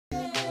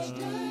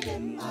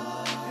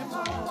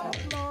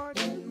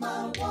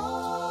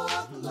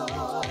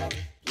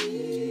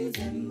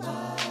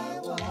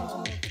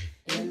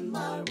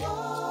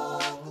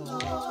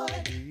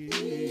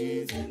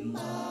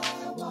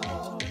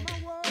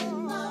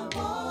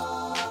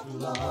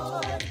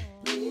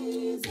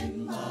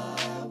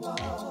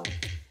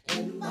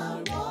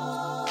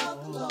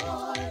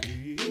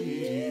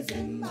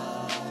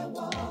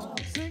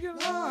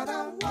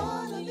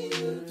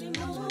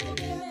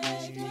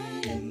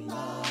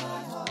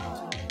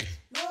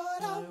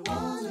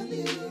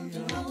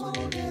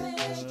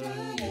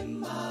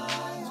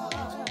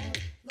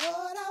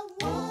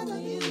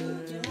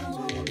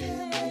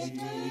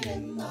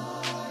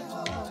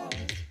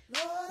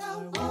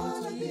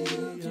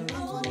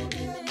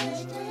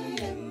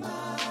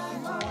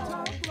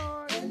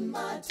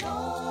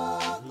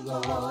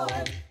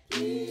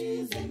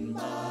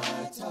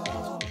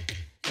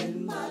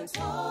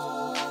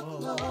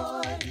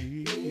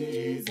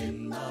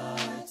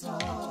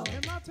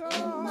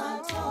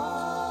my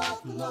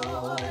talk,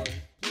 Lord.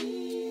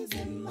 Please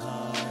in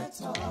my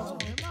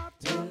talk.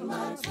 In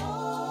my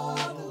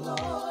talk,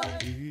 Lord.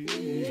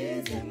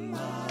 Please in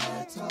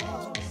my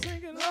talk.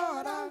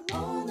 Lord, I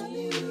wanna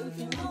you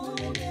can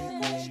hold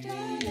and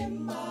stay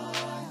in my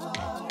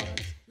heart.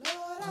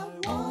 Lord, I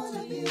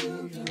wanna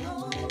you can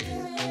hold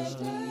and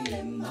stay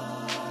in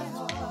my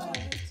heart.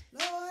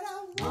 Lord, I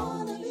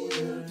wanna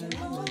you can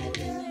hold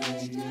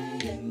and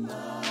stay in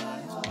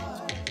my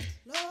heart.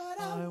 Lord,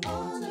 I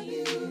wanna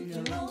you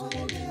can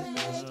hold and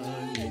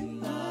stay in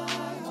my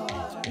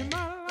heart. In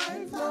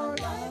my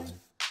life,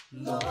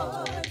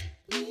 Lord,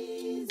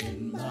 please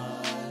in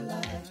my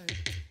life.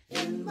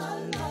 In my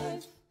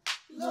life,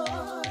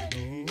 Lord,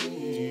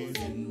 please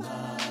in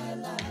my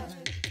life.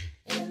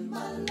 In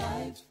my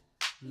life,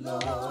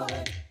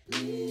 Lord,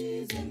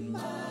 please in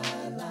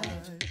my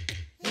life.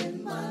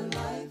 In my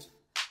life,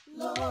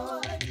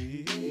 Lord,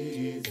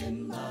 please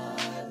in my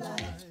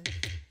life.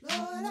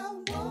 Lord, I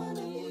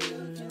wanna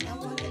you can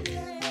hold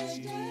and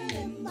stay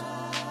in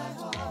my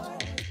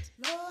heart.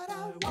 Lord,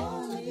 I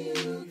wanna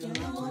you can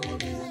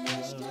hold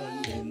and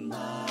stay in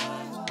my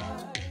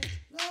heart.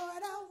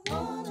 Lord, I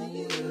wanna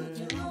you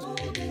can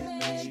hold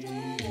and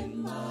stay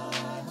in my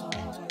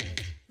heart.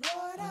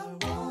 Lord, I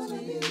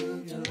wanna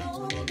you can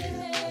hold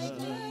and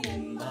stay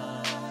in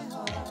my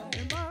heart.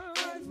 In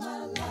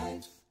my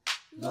life,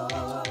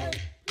 Lord,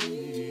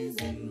 please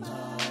in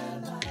my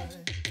life.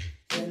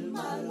 In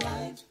my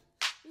life,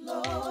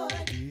 Lord,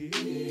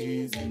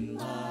 please in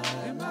my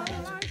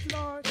life.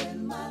 Lord,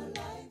 in my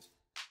life,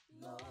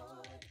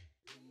 Lord,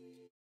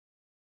 please.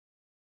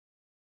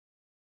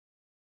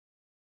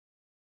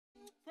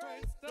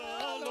 Praise the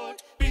Lord,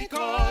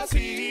 because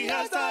He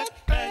has died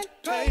and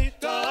paid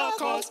the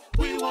cost.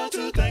 We want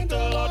to thank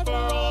the Lord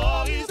for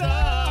all He's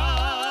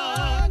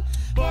done,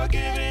 for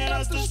giving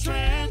us the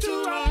strength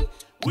to run.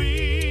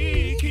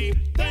 We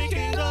keep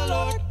thanking the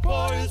Lord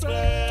for His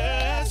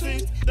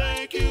blessings.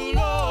 Thank you,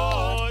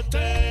 Lord.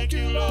 Thank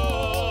you,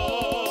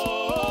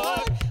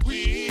 Lord.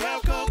 We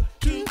have come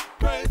to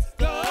praise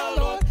the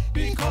Lord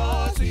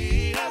because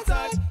He has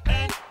died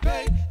and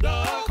paid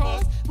the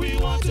cost. We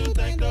want to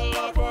thank the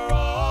Lord for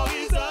all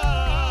He's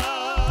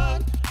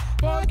done,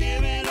 for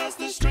giving us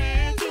the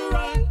strength to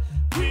run.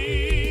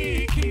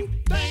 We keep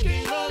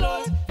thanking the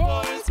Lord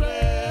for His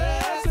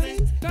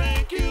blessings.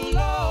 Thank you,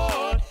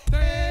 Lord.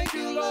 Thank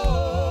you,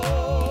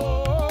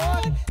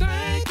 Lord.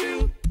 Thank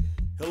you.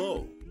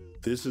 Hello,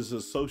 this is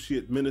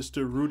Associate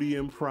Minister Rudy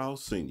M.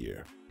 Prowse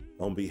Sr.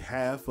 On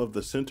behalf of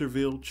the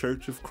Centerville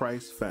Church of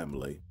Christ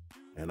family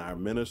and our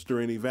minister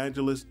and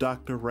evangelist,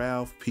 Dr.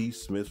 Ralph P.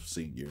 Smith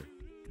Sr.,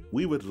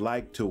 we would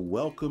like to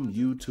welcome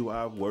you to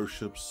our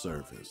worship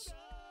service.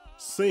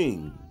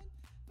 Sing,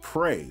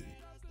 pray,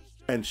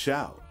 and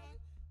shout,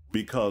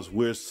 because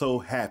we're so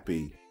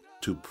happy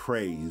to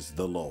praise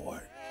the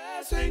Lord.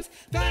 Blessings.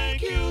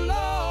 Thank you,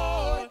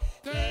 Lord.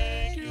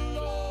 Thank you,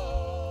 Lord.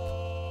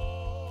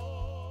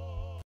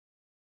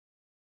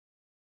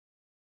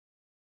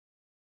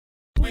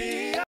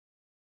 We are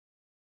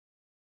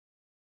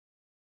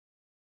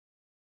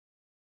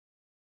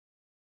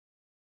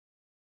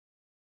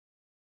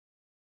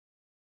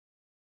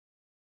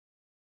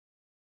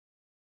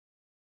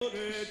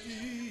that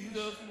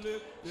Jesus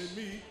lifted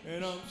me,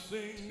 and I'm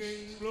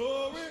singing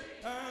glory,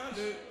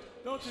 hallelujah.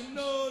 Don't you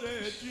know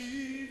that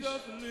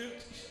Jesus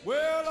lived?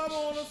 Well, I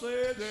want to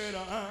say that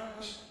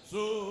I'm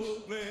so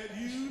glad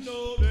you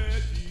know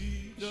that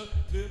Jesus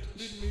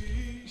lifted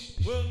me.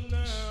 Well,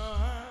 now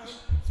I'm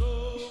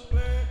so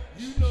glad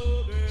you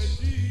know that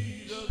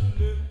Jesus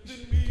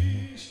lifted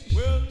me.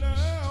 Well,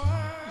 now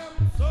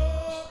I'm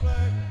so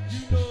glad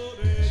you know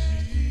that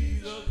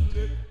Jesus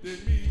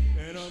lifted me,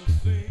 and I'm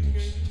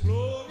singing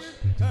glory,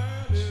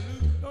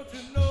 hallelujah. Don't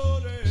you know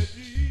that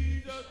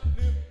Jesus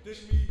lifted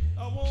me?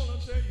 I want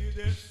to tell you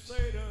that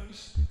Satan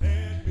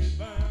had me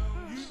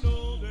bound. You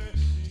know that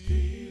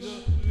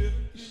Jesus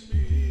lifted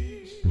me.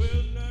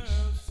 Well,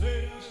 now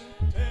Satan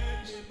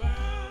had me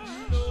bound.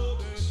 You know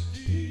that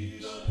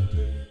Jesus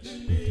lifted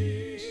me.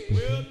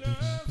 Well,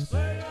 now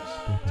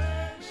Satan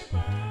had me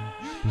bound.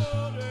 You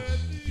know that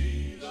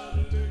Jesus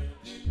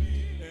lifted me.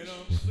 And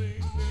I'm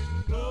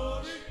singing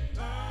glory,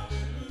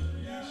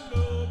 hallelujah. You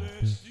know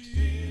that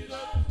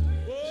Jesus.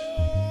 Oh,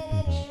 I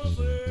want to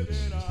say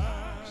that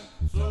I'm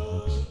so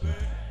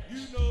glad.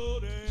 You know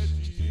that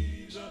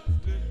Jesus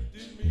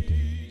lifted me.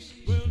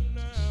 Well,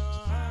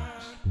 now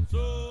I'm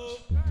so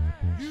glad.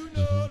 You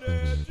know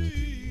that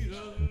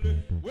Jesus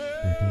lifted.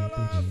 Well, I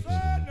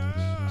said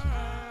now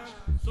I'm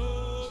so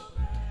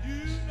glad.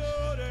 You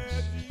know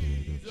that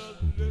Jesus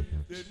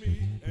lifted me,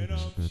 and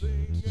I'm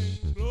singing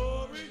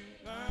glory,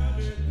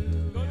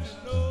 hallelujah. Don't you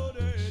know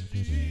that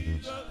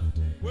Jesus?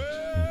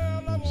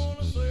 Well, I want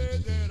to say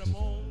that I'm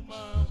on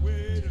my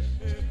way to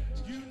heaven.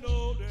 You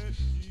know that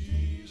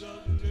Jesus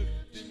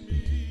lifted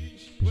me.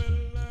 Well,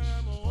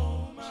 I'm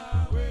on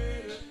my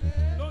way to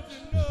heaven. Don't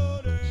you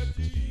know that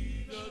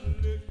Jesus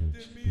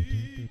lifted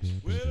me?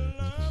 Well,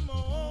 I'm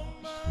on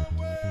my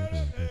way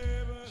to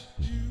heaven.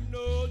 You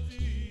know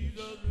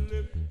Jesus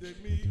lifted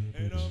me,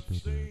 and I'm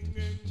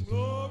singing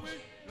glory,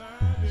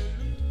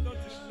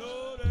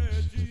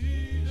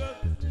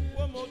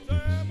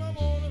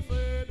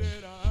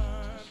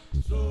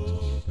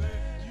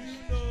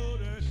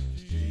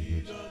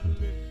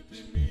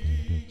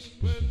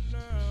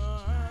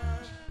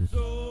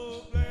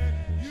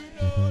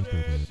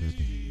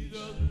 Jesus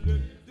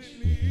lifted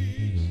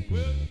me.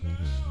 Well,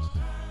 now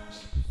I'm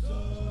so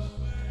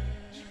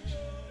glad. You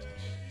know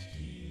that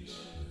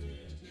Jesus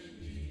lifted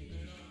me,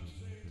 and I'm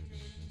singing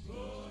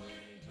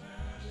glory,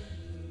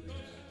 hallelujah.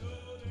 Don't you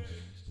know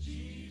that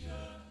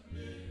Jesus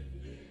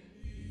lifted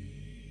me?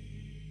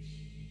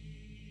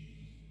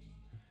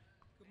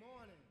 Good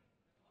morning,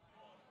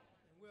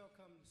 and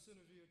welcome to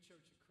Centerville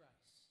Church of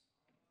Christ,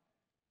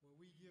 where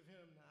we give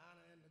him the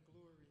honor and the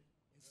glory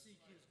and seek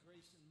his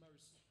grace and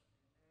mercy.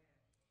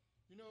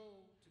 You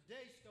know,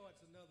 today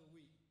starts another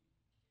week,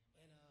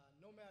 and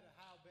no matter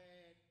how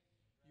bad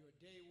your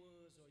day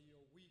was or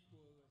your week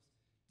was,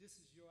 this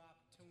is your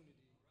opportunity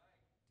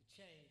to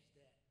change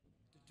that,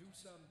 to do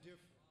something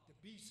different, to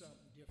be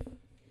something different.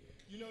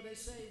 You know, they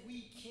say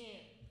we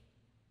can't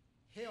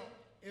help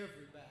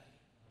everybody.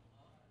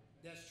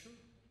 That's true.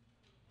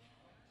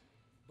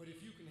 But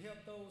if you can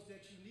help those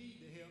that you need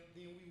to help,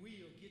 then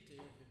we will get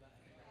to everybody.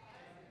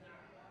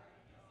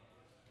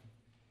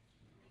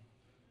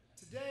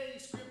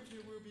 Today's scripture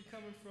will be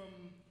coming from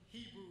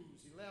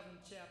Hebrews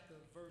 11th chapter,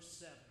 verse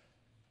 7.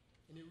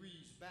 And it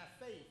reads, "By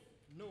faith,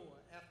 Noah,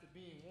 after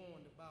being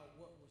warned about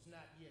what was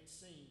not yet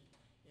seen,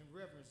 in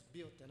reverence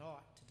built an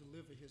ark to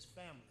deliver his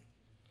family.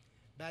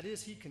 By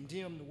this he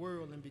condemned the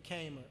world and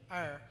became an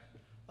heir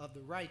of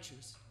the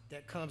righteous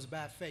that comes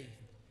by faith."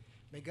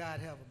 May God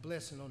have a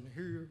blessing on the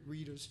hearers,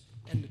 readers,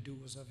 and the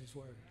doers of his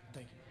word.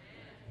 Thank you.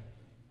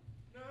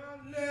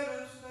 Now let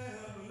us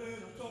have a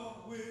little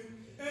talk with,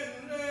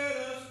 and let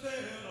us tell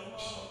them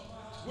all.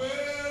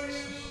 Well,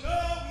 you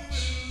know we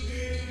will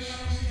hear,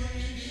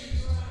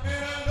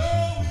 and I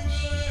know we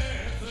will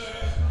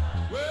answer.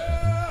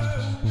 Well,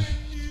 when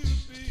you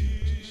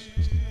speak,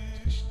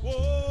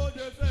 oh,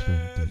 just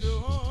as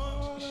your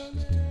heart.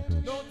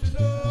 Don't you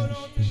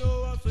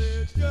know, I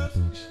said just,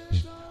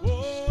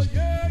 oh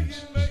yeah,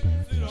 it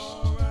makes it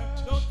all right.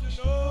 Don't you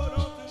know,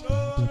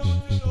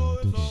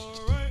 it's all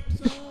right.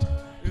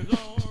 It's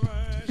all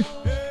right.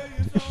 Hey,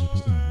 it's all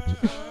right.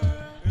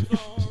 It's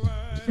all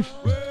right.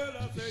 Well,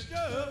 I say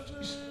just.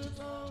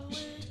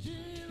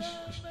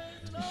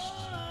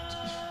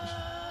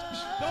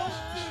 Don't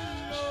you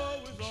know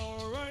it's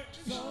all right?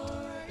 It's all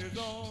right. It's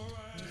all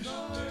right. It's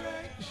all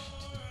right.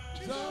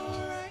 It's all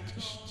right.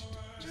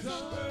 It's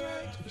all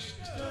right.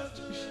 Just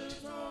a little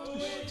talk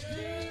with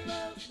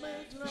Jesus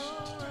makes it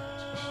all right.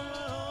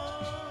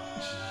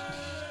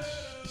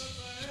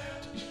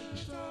 Have a little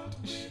talk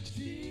with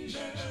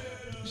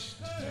Jesus.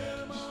 Tell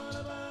him all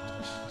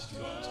about our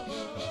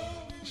trouble.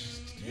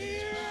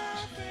 Hear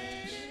our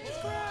faith in his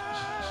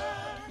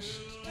cry.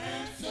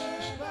 Answer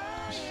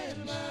by and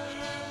by.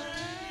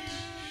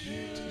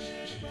 Hear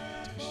his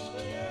cry for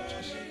the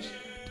early.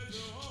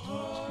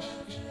 Heart of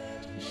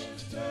heaven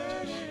is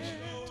turning.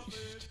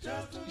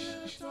 Just a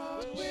little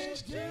talk with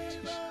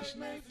Jesus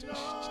makes it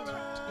all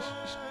right.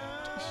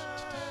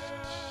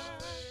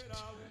 I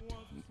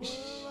was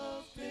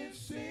lost in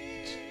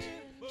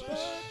sin,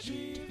 but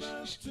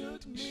Jesus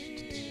took me.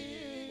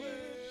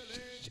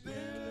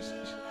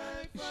 Then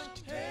light from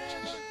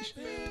heaven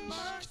in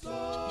my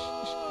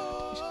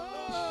soul.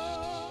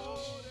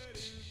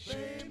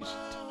 Made my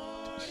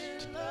heart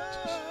in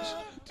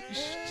love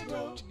and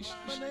wrote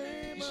my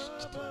name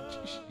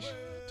above.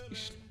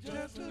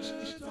 Just a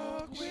little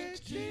talk with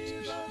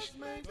Jesus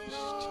makes it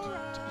all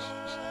right.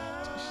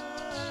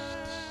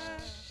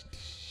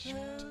 Have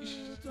a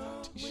little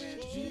talk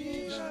with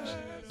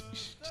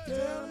Jesus.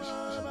 Tell him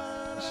all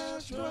about our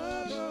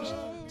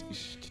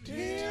struggles.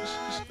 Hear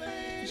our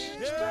pain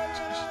in his cry.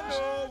 I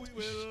know we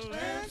will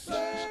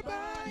answer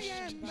by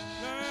and by.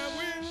 Now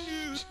when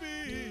you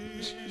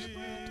speak,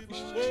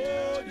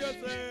 oh, just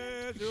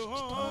as your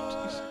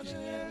heart.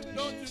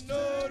 Don't you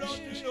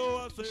know,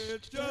 I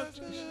said just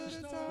a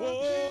little talk.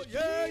 Oh,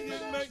 yeah,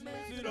 it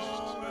makes it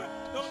all right.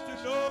 Don't you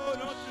know,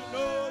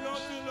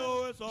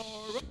 it's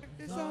all right.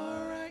 It's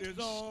all right. It's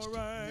all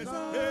right. It's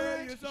all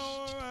hey, it's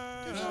all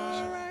right. It's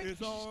all right.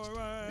 It's all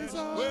right. It's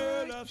all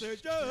well, right. I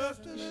said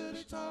just a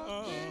little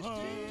talk.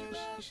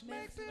 Jesus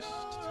makes it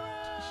all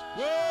right.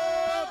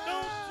 Well,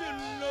 don't you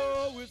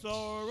know it's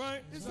all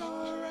right. It's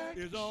all right.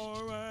 It's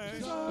all right.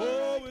 It's all right.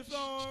 Oh, it's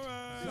all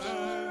right. It's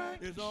all right.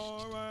 It's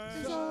all right.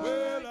 It's all right.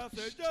 Well, I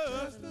said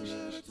just a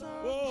little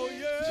talk. Oh,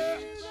 yeah.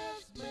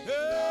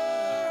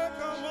 Hey,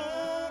 come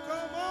on,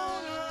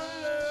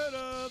 and let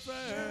us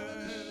have.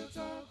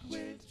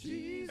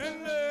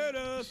 And let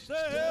us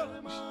tell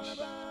him all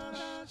about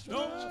our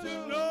trouble. Don't you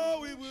know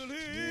we will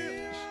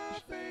hear our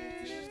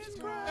faith in his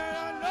cry. And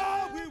I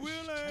know we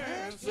will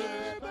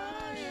answer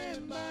by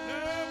and by.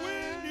 Now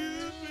when you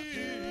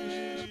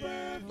speak,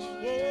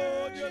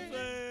 oh, just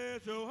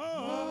as your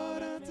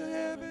heart unto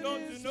heaven.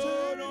 Don't you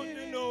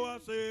know, I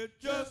said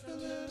just a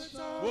little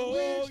talk.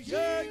 Oh,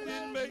 yeah,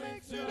 it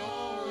makes it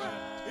all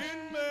right.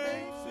 It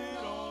makes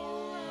it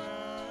all right.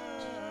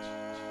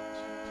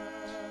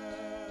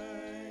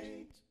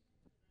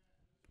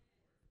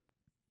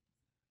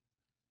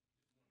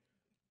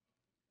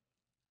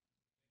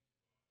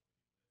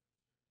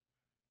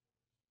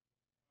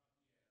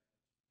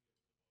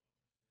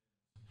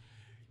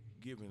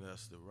 Giving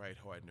us the right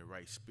heart and the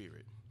right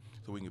spirit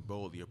so we can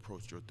boldly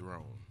approach your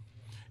throne.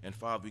 And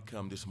Father, we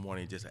come this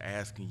morning just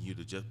asking you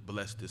to just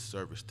bless this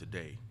service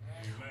today.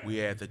 Amen.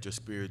 We ask that your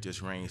spirit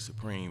just reigns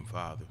supreme,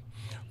 Father.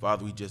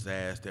 Father, we just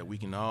ask that we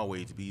can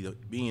always be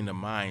in the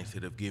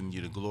mindset of giving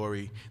you the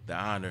glory, the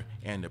honor,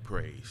 and the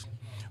praise.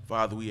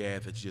 Father, we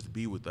ask that you just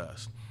be with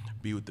us.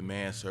 Be with the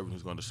man servant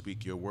who's going to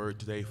speak your word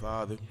today,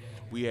 Father.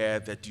 We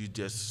ask that you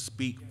just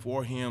speak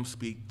for him,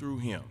 speak through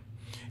him.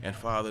 And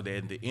Father, that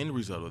in the end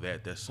result of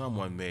that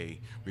someone may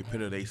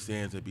repent of their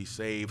sins and be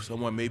saved.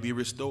 Someone may be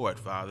restored,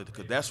 Father,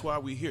 because that's why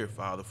we're here,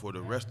 Father, for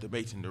the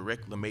restoration, the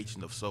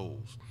reclamation of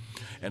souls.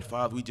 And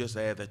Father, we just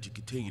ask that you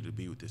continue to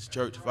be with this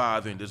church,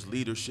 Father, and this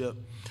leadership.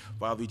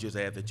 Father, we just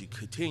ask that you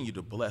continue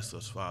to bless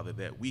us, Father,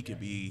 that we can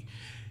be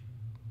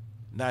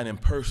not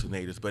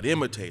impersonators, but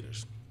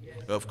imitators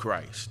of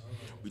Christ.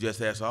 We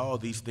just ask all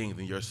these things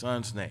in your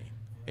Son's name.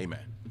 Amen.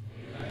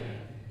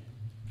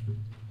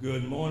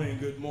 Good morning,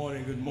 good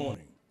morning, good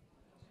morning.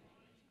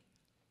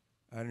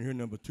 I didn't hear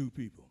number 2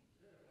 people.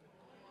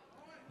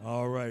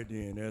 All right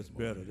then, that's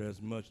better. That's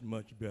much,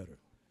 much better.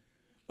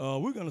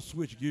 We're going to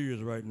switch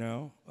gears right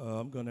now.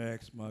 I'm going to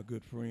ask my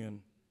good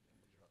friend,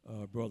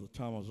 Brother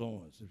Thomas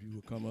Owens, if you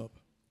would come up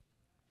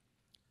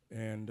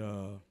and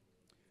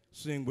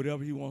sing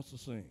whatever he wants to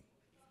sing.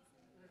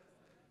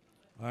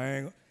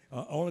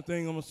 Only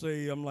thing I'm going to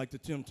say, I'm like the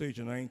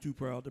Temptation. I ain't too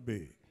proud to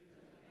beg.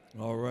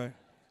 All right?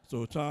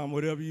 So, Tom,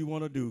 whatever you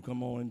want to do,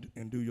 come on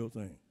and do your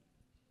thing.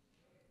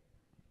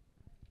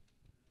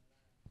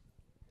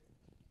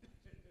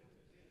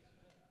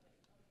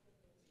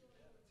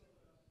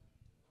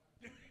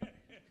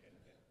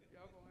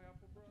 Y'all gonna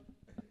help a brother?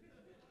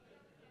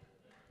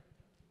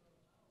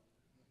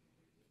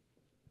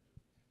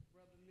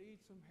 Brother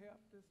needs some help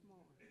this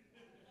morning.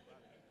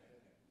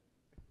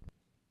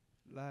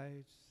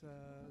 Life's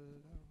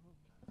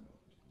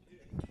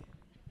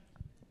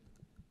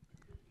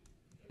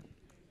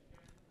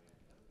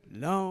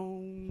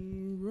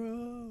long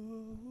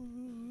road,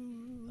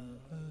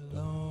 a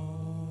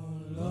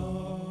long,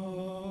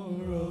 long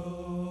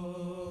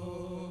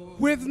road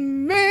with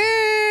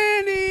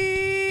many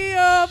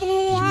of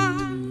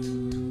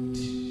winding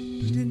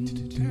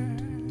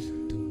turns.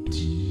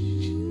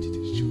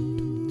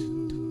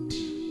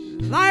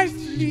 Life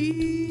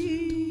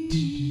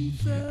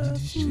leads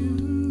us to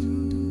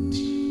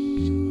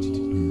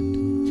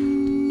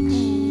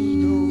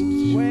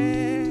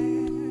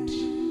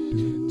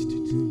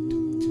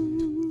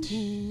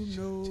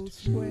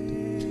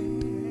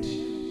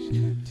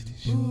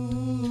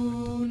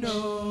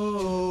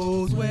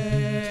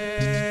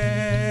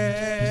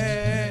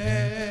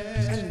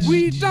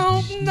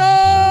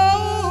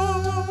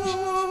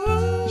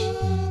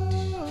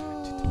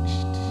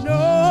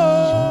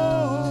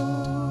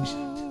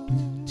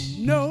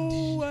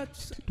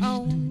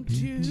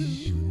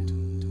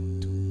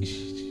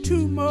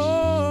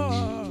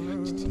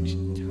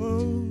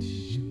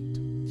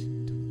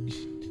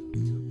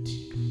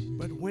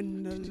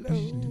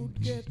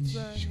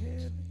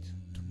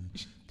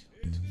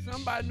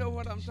know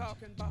what I'm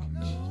talking about.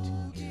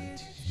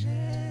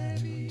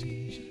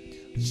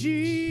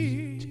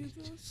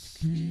 Jesus,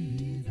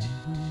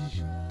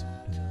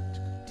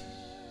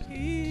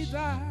 He's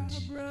our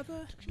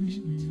brother.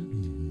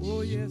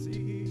 Oh, yes,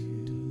 He is.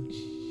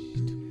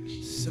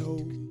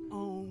 So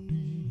on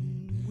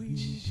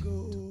we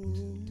go.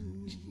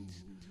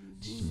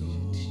 So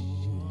on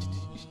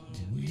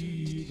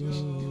we go.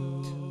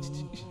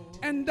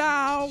 And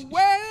our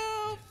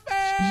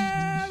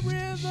welfare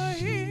is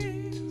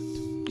His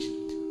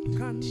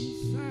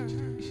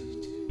concern.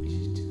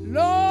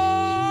 Lord,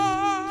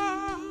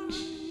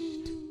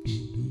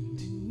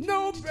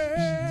 no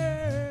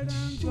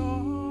burdens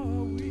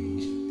are we.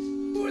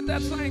 Who is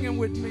that singing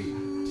with me?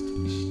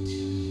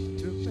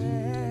 To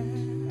bear.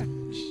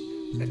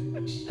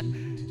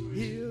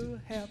 He'll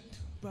help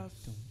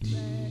us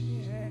bear.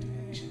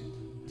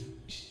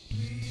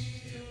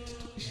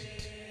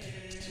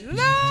 Lord,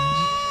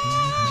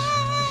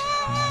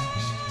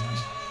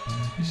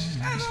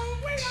 and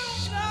we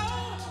don't know.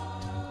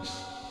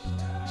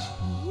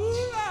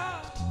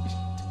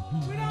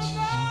 We don't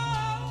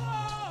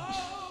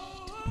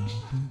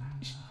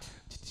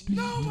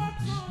know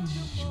what's on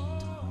your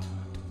board.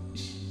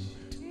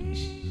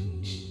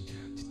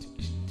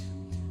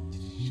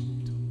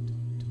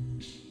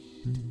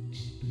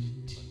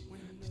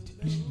 When the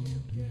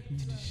Lord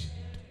gets us,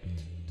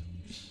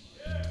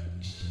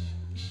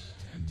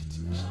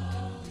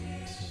 love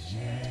is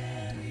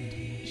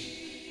charity.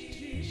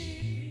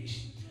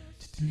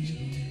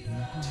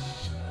 Jesus,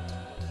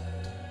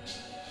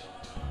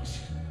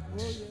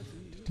 oh yes,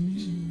 He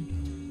is.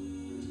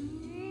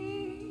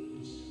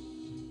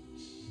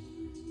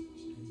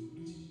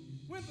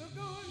 When the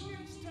going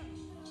gets tough,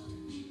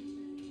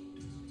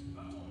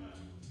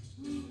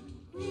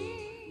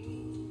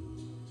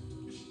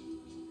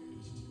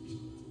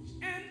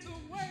 and the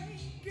way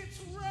gets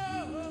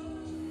rough,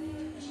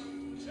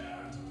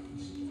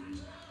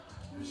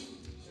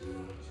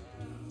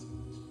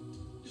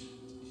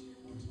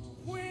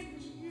 when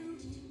you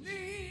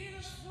need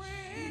a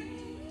friend,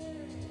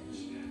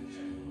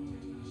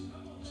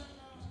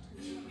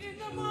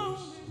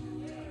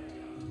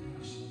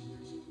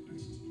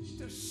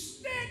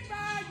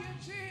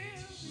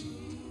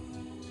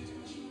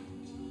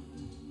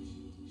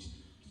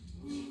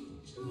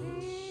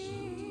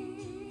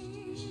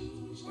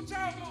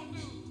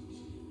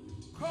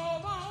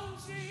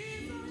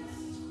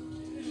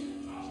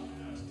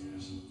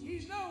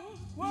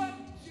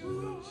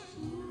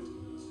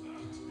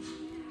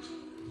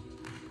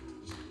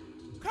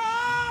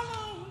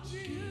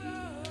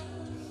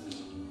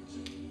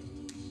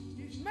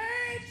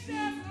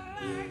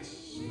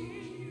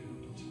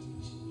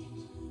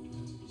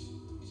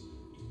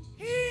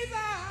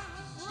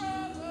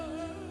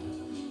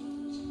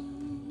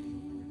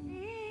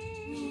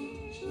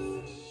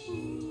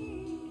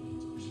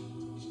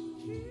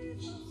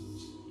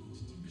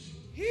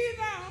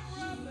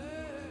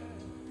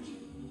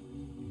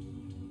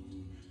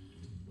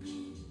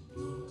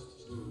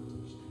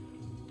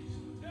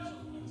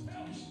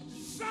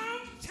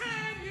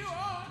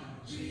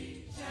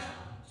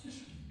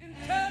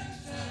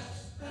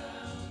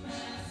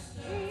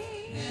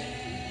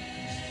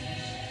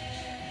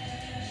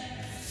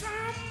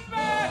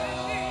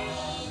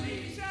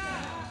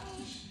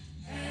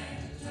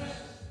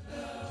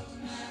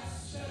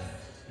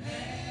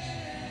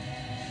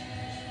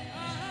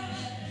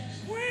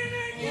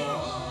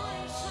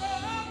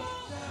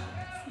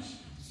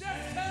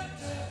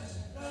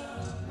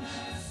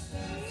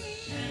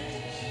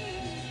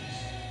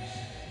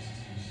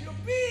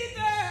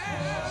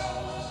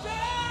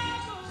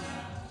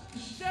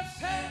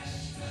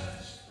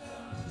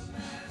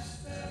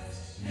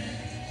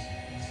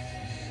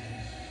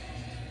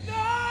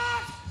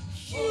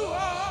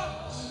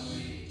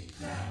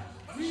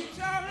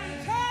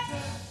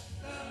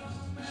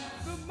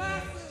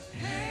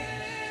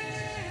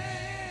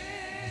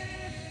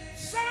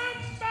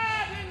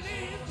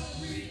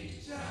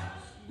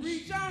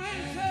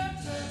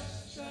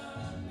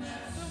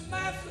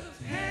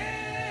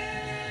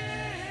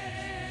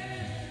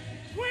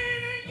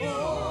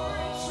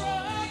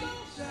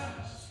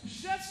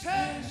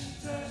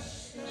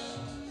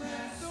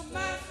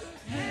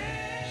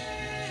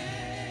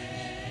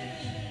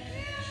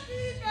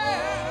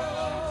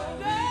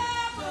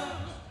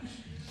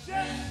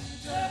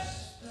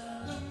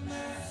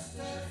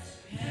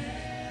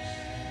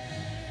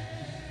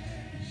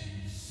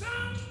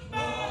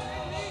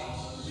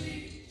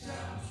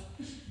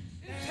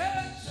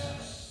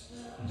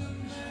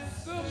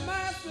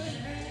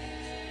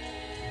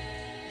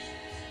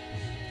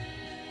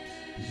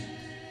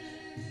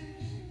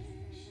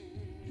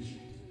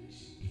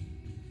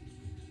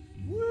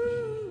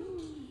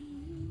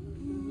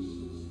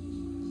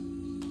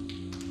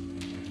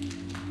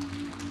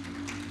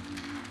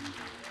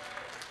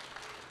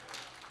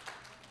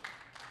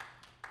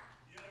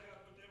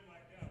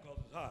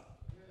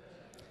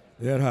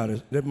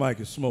 That mic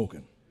is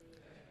smoking.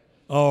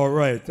 All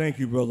right. Thank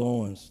you, Brother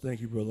Owens. Thank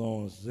you, Brother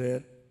Owens.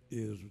 That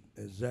is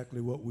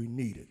exactly what we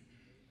needed.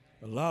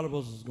 A lot of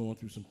us is going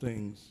through some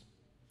things,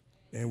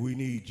 and we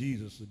need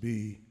Jesus to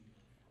be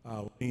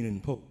our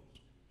leaning post.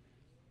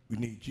 We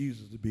need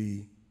Jesus to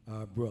be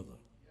our brother.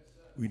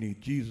 We need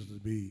Jesus to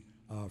be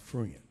our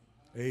friend.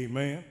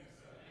 Amen.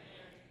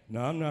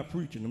 Now, I'm not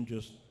preaching. I'm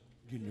just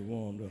getting you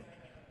warmed up.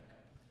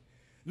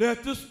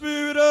 Let the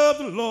Spirit of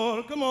the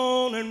Lord come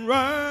on and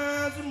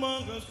rise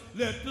among us.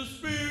 Let the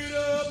Spirit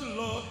of the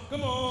Lord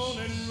come on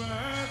and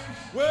rise.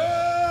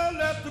 Well,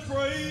 let the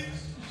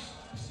praise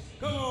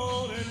come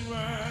on and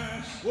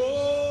rise.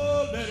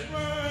 Oh, let it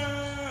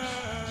rise.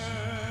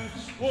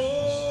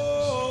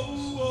 Whoa,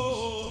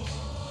 whoa,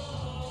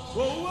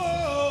 whoa,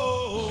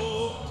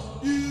 whoa.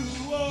 You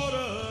ought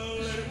to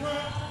let it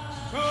rise.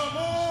 Come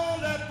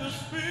on, let the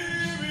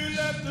Spirit,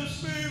 let the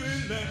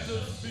Spirit, let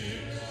the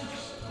Spirit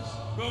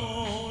come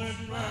on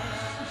and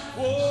rise.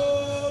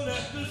 Oh,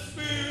 let the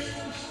Spirit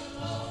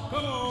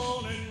come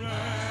on and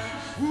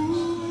rise.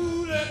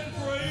 Ooh, let the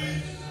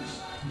praise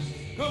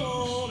come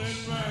on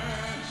and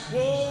rise.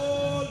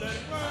 Oh, let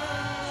it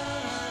rise.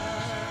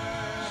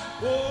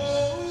 Oh,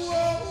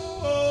 oh,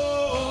 oh,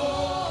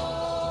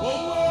 oh,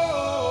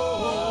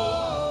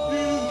 oh.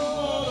 You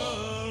wanna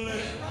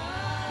let it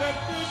rise.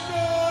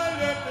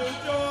 Let the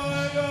joy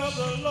of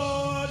the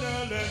Lord,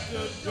 now let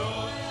the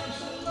joy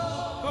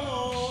come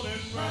on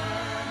and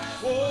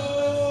rise.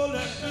 Oh,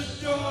 let the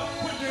joy,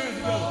 put your hands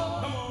together.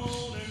 Come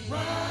on and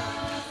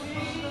rise.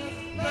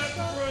 Let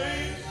the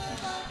praise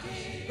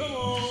come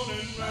on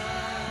and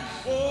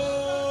rise.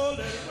 Oh,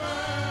 let it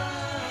rise.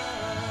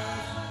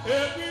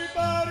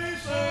 Everybody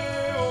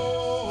say, oh,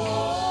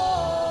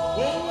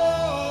 oh,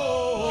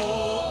 oh,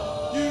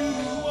 you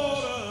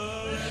ought to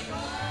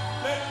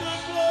let the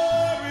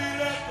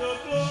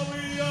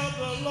glory of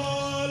the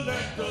Lord,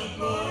 let the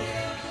glory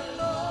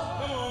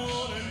come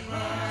on and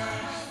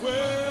rise.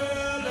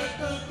 Well, let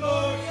the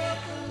glory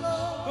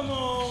come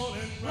on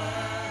and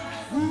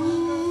rise.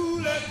 Ooh,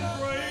 let the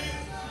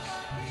praise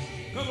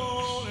come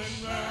on and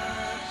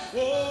rise. Oh,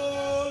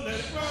 let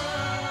it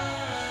rise.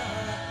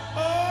 Oh,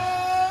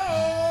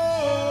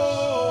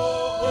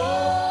 oh,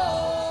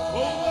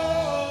 oh, oh,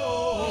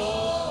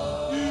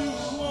 oh. You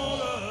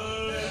wanna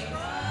let it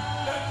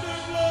rise. Let the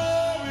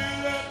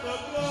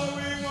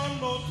glory one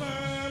more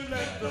time.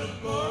 Let the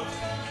glory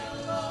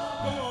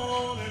come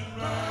on and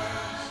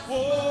rise.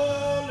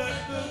 Oh, let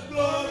the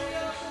glory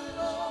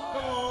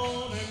come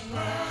on and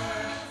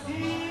rise.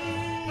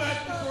 Let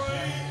the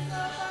praise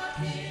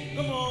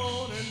come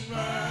on and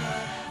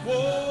rise.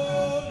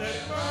 Oh, let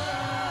it rise.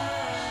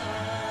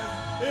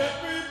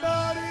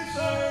 Everybody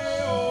say,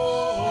 oh,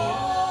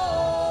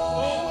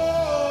 oh,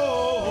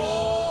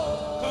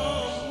 oh,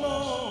 come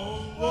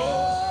on,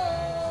 oh.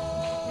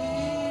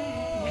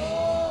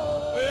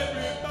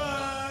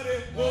 Everybody,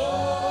 oh,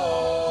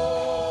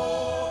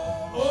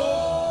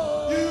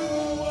 oh, you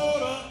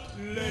oughta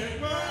let it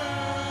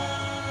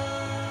rise.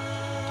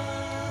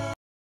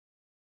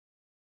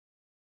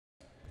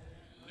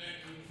 Let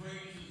the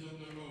praises of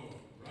the Lord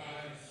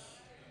rise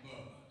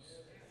above us.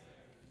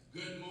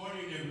 Good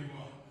morning, everyone.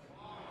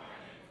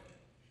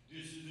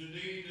 This is the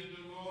day that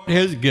the Lord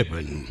has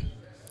given.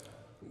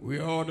 We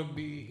ought to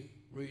be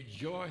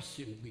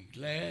rejoicing, be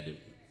glad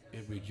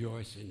and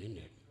rejoicing in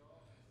it.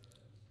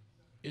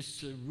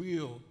 It's a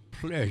real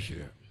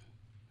pleasure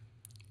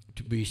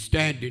to be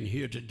standing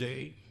here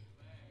today.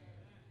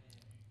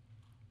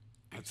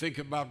 I think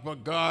about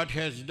what God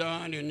has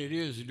done and it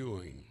is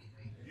doing.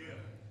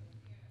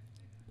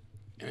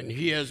 And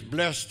he has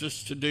blessed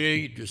us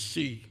today to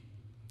see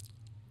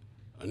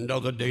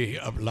another day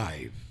of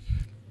life.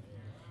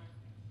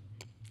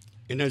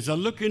 And as I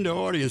look in the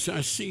audience,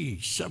 I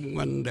see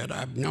someone that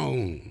I've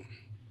known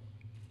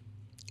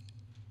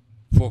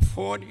for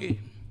 48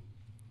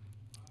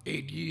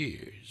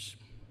 years.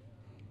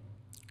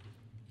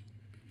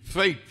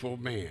 Faithful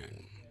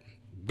man,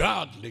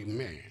 godly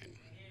man,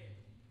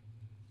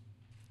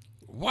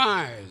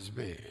 wise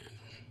man.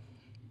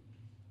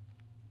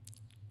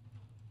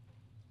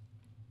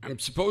 I'm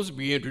supposed to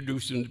be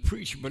introducing the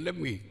preacher, but let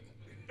me.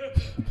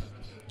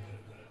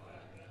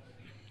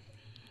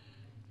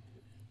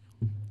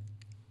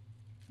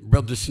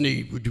 Brother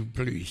Sneed, would you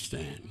please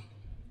stand?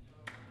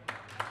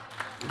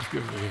 Let's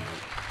give him a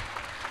hand.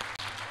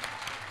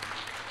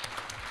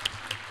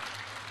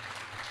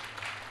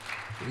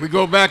 We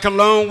go back a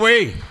long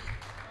way.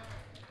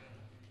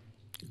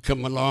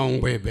 Come a long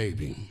way,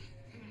 baby.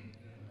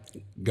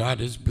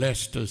 God has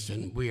blessed us,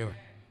 and we are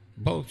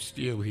both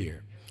still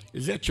here.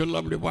 Is that your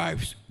lovely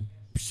wife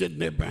sitting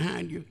there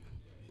behind you?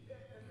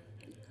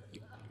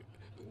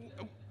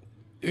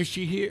 Is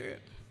she here?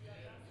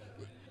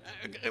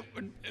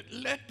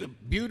 Let the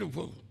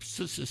beautiful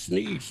Sister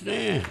Sneed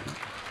stand.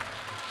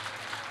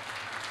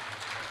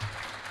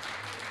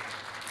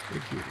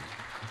 Thank you.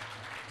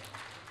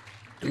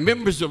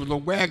 Members of the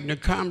Wagner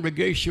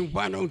congregation,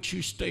 why don't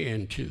you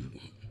stand too?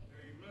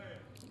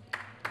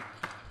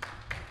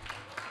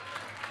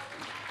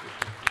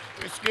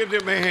 Let's give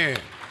them a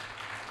hand.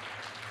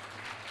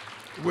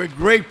 We're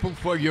grateful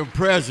for your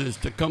presence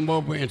to come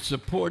over and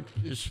support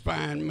this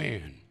fine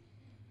man.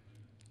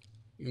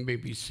 You may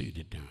be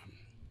seated down.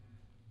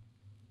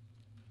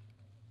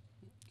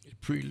 A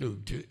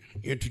prelude to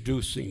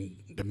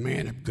introducing the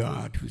man of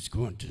God who's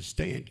going to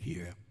stand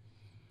here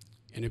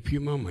in a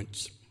few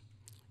moments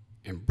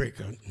and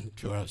break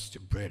unto us the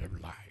bread of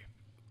life.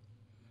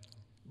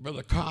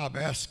 Brother Cobb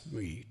asked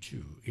me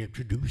to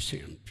introduce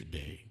him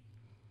today.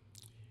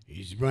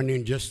 He's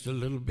running just a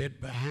little bit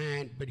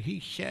behind, but he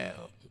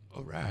shall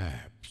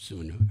arrive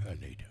sooner or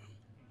later.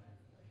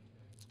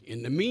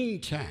 In the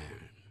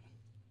meantime,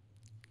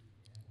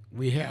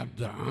 we have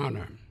the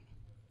honor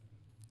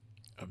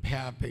of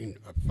having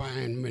a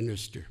fine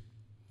minister,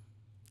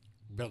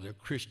 Brother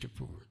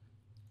Christopher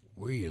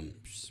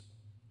Williams,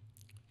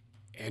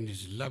 and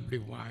his lovely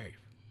wife.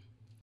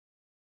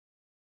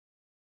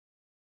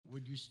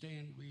 Would you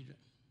stand, Rita?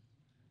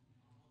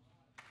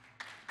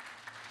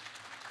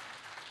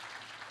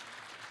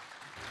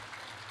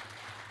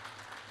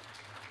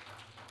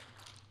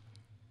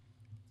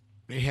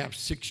 They have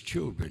 6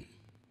 children.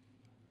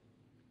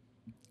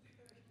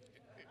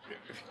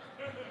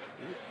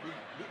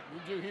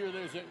 Did you hear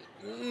they say,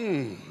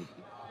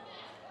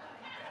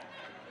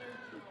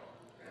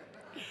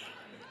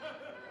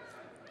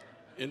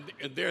 And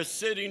they're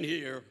sitting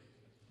here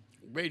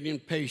waiting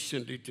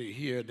patiently to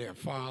hear their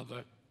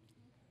father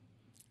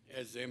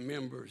as their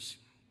members,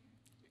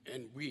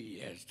 and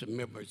we as the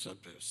members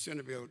of the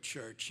Centerville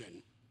Church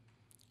and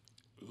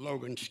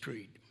Logan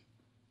Street,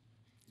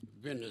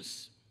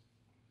 Venice.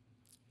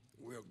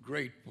 We're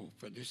grateful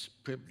for this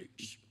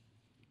privilege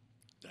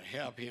to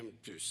have him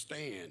to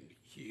stand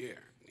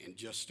here in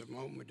just a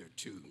moment or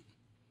two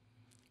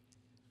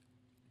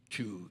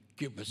to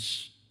give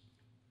us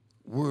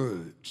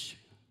words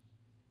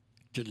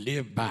to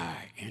live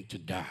by and to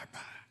die by.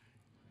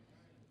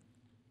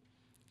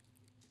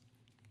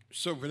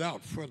 So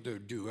without further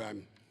ado, I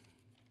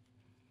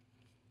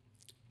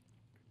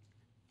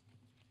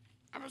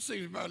was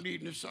thinking about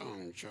leading a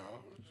song,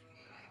 Charles.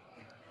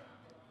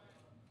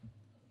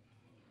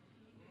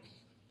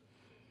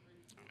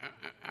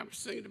 I was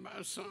thinking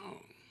about a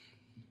song.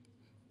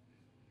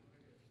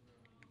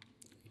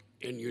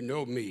 And you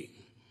know me.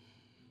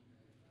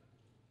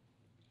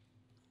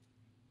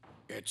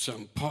 At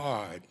some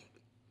part,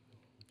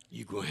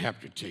 you're going to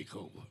have to take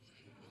over.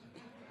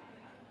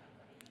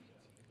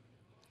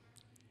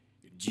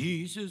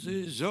 Jesus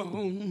is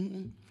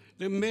on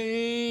the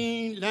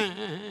main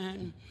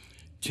line.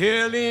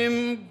 Tell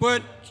him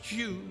what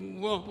you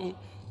want.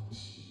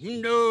 You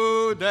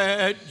know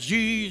that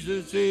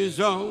Jesus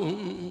is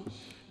on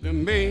the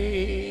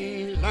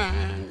main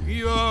line.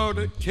 You ought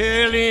to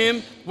tell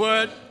him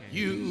what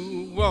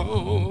you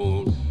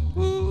want.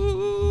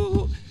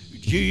 Ooh,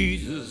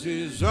 Jesus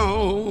is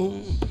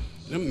on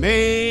the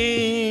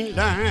main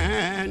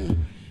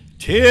line.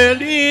 Tell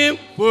him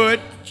what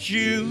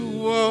you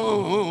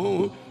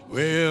want.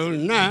 Well,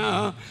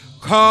 now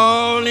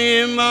call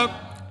him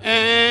up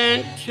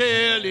and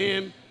tell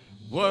him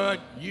what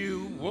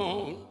you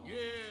want.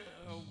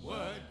 Yeah,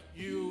 what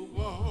you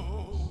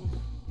want.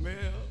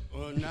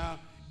 Well, now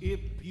if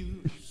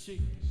you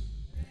see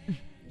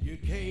you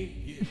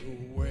can't get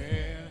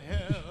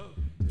well,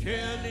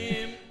 tell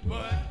him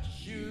what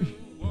you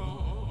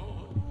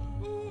want.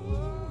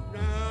 Ooh,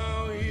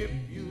 now if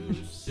you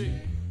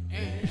sick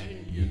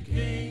and you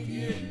can't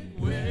get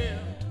well,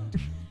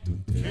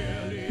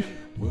 tell him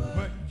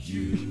what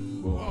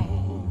you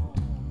want.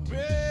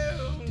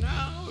 Well,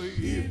 now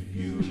if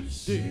you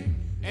sick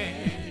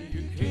and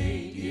you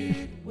can't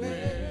get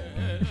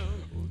well,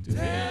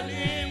 tell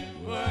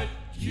him what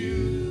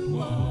you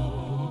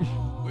want.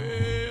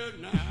 Well,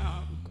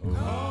 now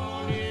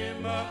call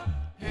him up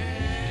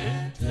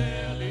and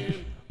tell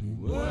him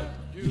what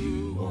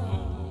you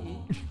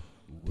want.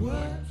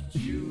 What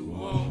you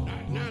want.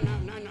 No.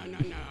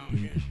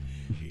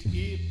 If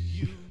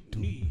you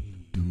need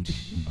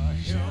a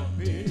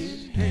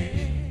helping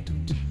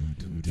hand,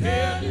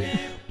 tell him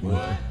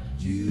what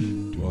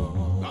you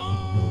want.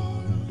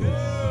 Oh,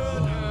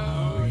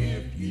 now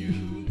if you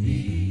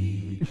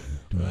need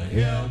a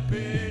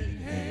helping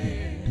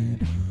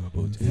hand,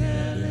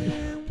 tell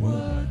him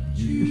what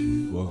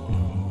you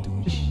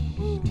want.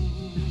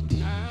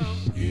 Now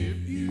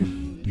if you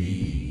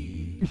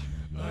need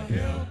a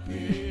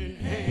helping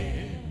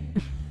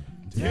hand,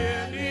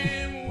 tell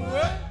him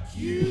what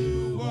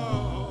you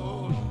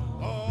want.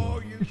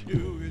 All you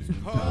do is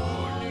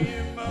call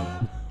him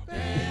up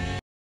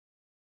and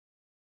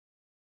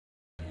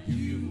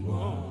you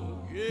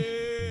want,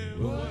 yeah,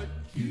 what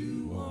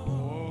you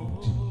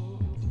want.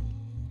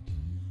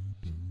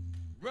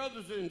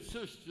 Brothers and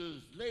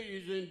sisters,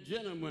 ladies and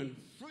gentlemen,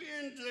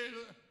 friends,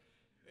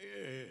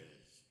 yes,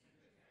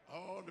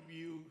 all of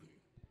you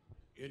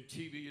in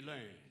TV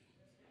land.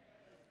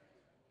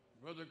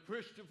 Brother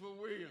Christopher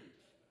Williams.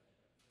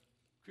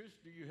 Chris,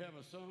 do you have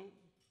a song?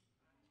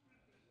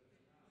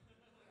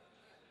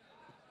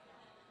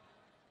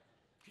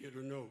 Get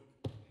a note.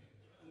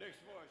 Next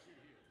voice you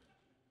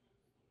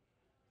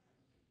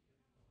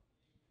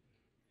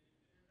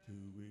hear. Do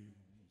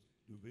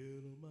we the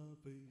veil on my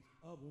face,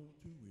 I want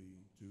to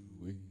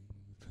wave.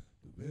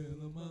 The veil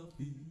on my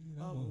feet,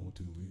 I want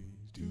to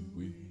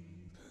wave,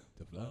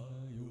 to fly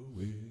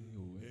away,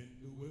 and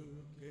the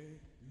world can't.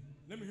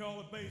 Let me hear all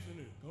the bass in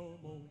it. Come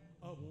on,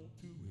 I want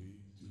to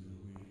wave,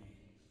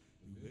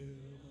 the veil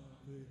on my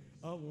face,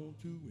 I want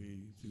to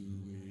wave,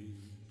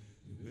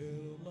 the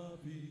veil on my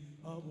feet,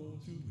 I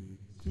want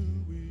to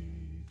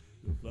wave,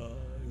 to fly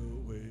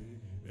away,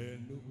 and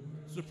the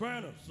world.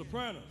 Sopranos.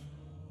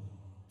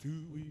 To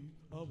wave,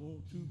 I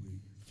want to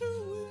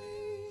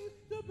wave,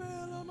 the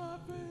veil on my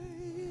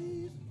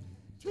face,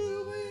 to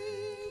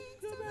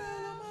wave, the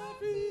veil on my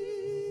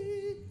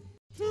feet,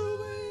 to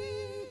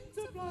wave,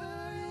 to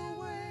fly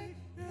away,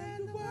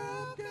 and the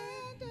world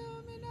can't do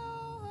me no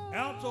harm.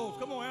 Altos,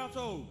 come on,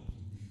 altos.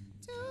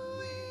 2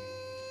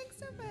 weeks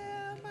to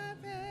veil my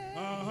face.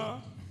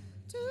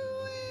 2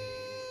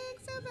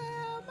 weeks to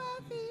veil my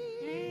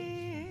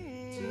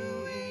feet. 2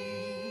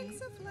 weeks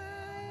to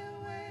fly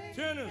away.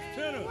 Tenors.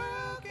 The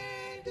world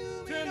can't do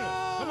me Tenors, no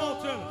come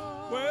on, tenors.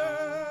 harm.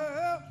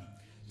 Well,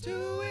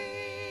 2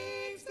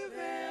 weeks to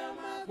veil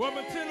my face. where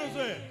my tenors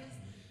at?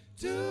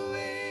 2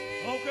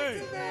 weeks Okay.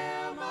 to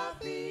veil my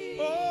feet.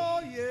 Oh,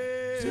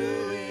 yeah. 2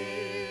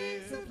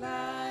 weeks to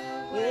fly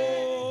away.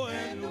 Oh,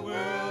 and the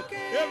world.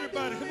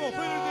 Everybody, come on,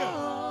 put it together.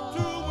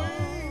 2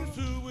 wings.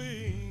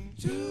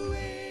 2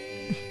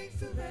 weeks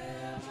to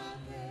veil my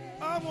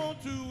face. I want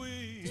 2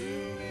 wings. 2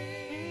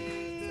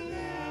 weeks to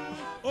veil my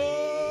feet.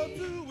 Oh,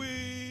 2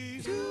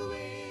 wings. 2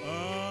 weeks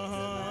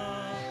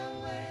Uh-huh.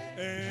 away.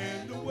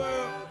 And the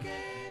world.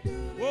 Can't do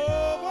me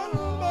Oh, one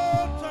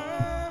more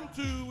time.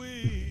 2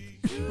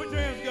 weeks. Put your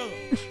hands together.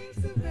 weeks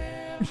to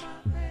veil my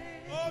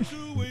face. Oh,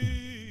 2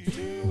 weeks.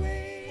 2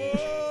 weeks to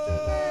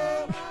Oh,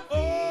 veil my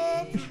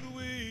oh, feet. 2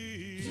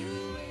 weeks. 2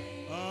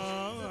 weeks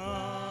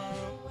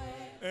away.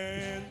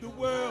 And the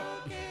world.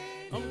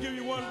 Can't I'm gonna give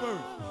you one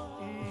verse.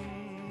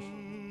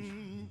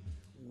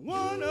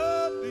 One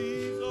of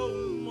these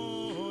old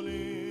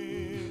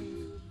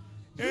mornings,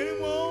 and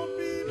it won't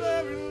be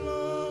very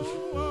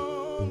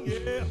long.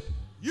 Yeah,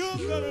 you're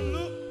gonna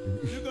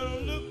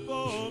look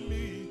for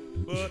me,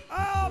 but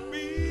I'll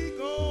be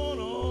going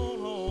on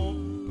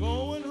home,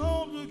 going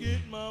home to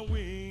get my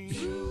wings.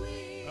 2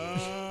 weeks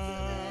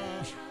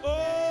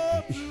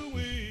Oh, 2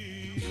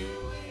 weeks. to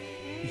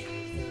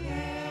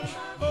veil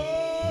my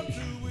Oh,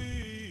 2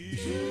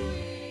 weeks.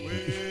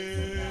 feet.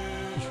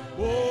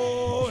 Well,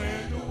 oh,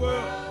 and the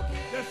world.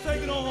 Let's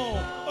take it on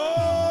home.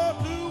 Oh,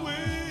 2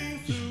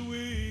 weeks, 2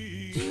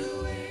 weeks.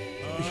 2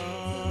 weeks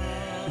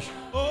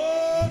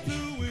Oh,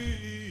 2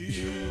 weeks.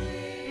 to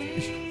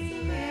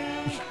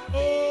veil my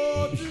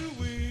Oh, 2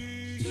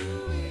 weeks. 2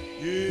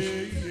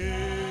 weeks.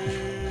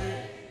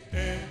 Yeah.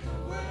 And The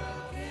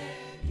world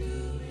can't do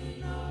me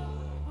no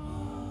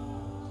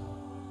harm.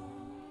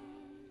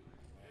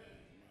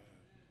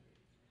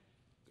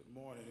 Good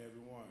morning,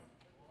 everyone.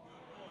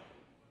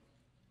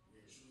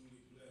 We're truly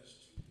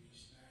blessed to be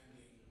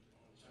standing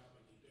on top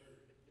of the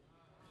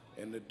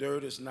dirt. And the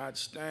dirt is not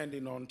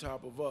standing on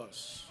top of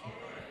us.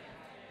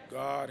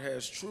 God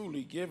has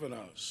truly given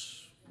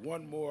us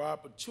one more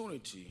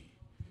opportunity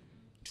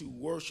to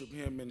worship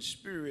him in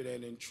spirit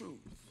and in truth.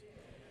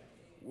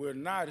 We're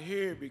not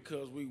here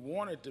because we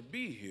wanted to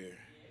be here.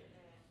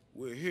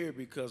 We're here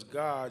because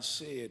God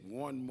said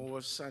one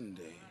more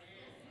Sunday.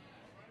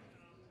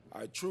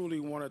 I truly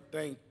want to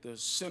thank the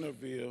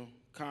Centerville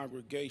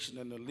congregation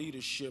and the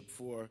leadership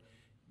for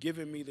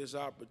giving me this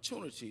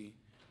opportunity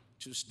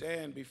to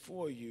stand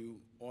before you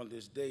on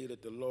this day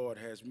that the Lord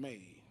has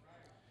made.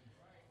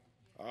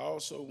 I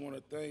also want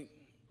to thank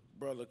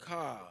Brother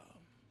Cobb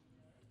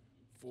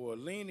for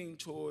leaning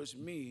towards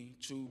me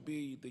to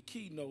be the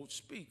keynote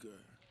speaker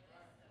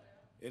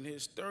in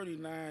his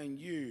 39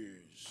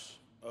 years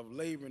of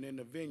laboring in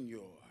the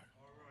vineyard.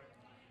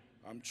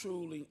 I'm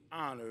truly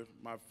honored,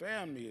 my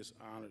family is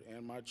honored,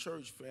 and my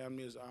church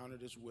family is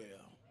honored as well.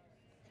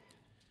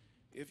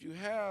 If you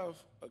have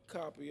a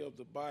copy of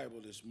the Bible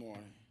this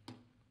morning,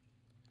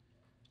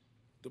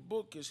 the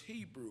book is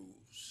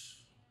Hebrews.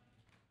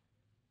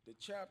 The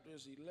chapter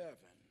is 11,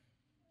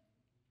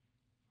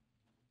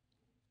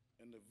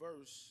 and the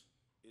verse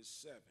is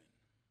 7.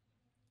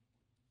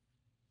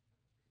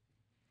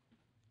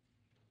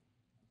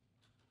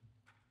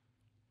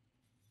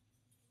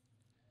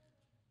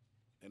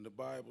 And the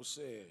Bible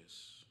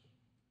says,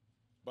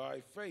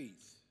 by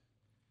faith,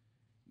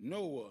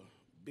 Noah,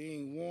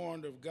 being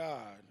warned of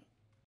God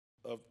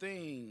of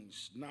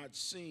things not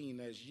seen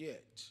as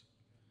yet,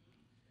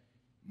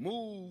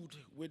 moved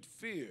with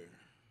fear,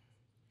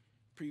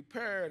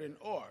 prepared an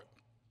ark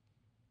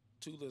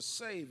to the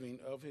saving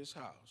of his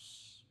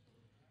house,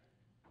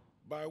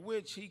 by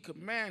which he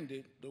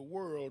commanded the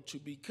world to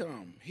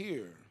become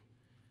heir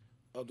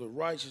of the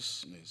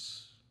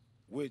righteousness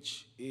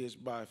which is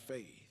by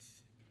faith.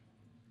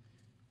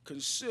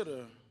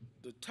 Consider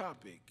the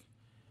topic,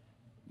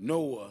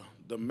 Noah,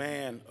 the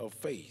man of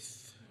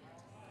faith.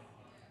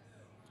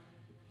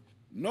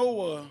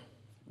 Noah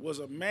was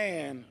a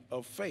man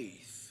of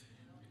faith.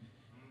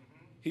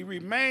 He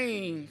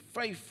remained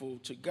faithful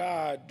to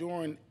God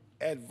during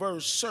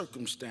adverse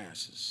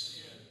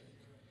circumstances.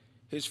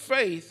 His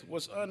faith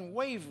was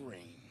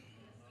unwavering.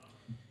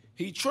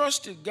 He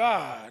trusted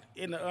God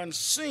in the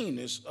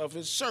unseenness of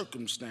his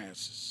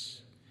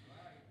circumstances.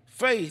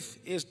 Faith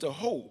is the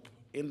hope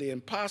in the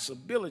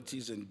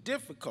impossibilities and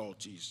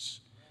difficulties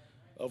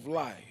of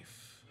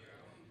life.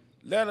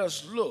 Let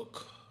us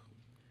look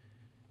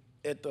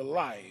at the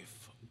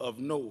life of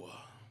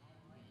Noah.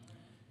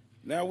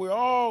 Now, we're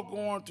all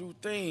going through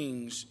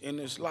things in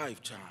this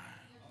lifetime.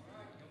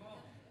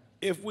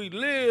 If we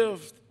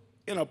lived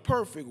in a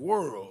perfect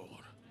world,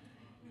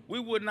 we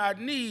would not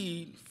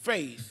need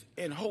faith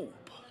and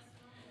hope.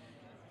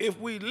 If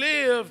we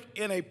lived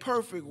in a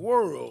perfect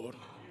world,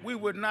 we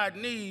would not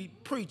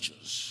need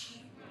preachers.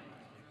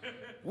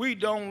 We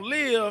don't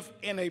live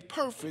in a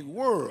perfect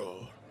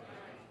world,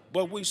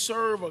 but we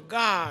serve a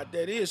God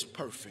that is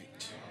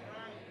perfect.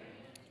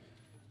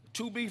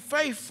 To be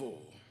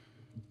faithful,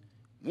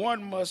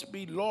 one must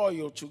be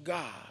loyal to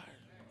God.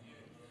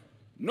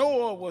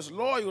 Noah was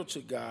loyal to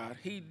God.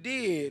 He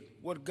did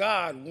what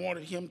God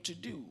wanted him to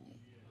do.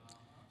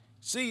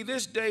 See,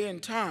 this day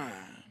and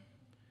time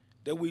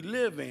that we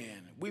live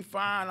in, we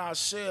find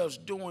ourselves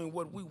doing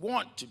what we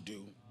want to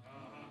do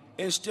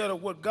instead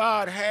of what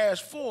God has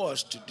for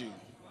us to do.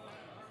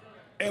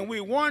 And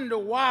we wonder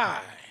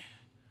why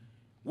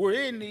we're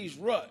in these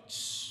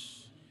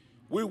ruts.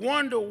 We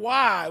wonder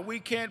why we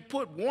can't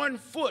put one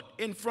foot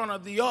in front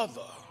of the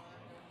other,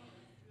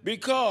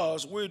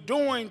 because we're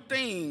doing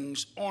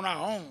things on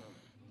our own.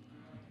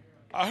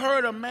 I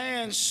heard a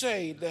man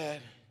say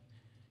that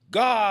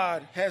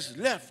God has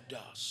left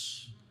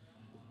us.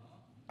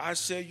 I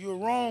said, you're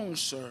wrong,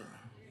 sir.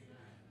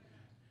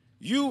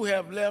 You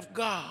have left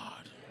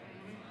God.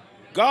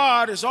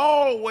 God is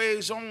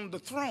always on the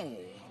throne.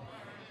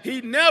 He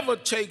never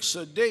takes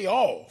a day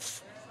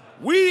off.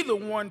 We the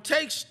one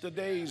takes the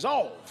days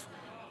off.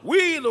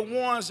 We the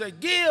ones that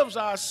gives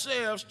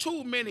ourselves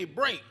too many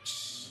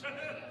breaks,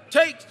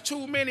 take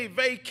too many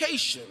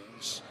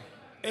vacations,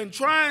 and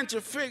trying to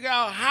figure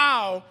out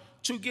how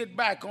to get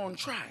back on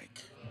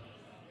track.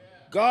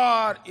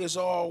 God is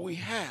all we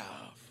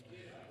have,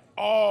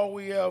 all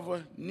we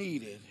ever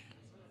needed.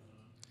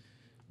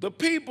 The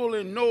people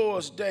in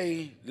Noah's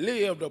day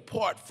lived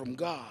apart from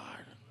God.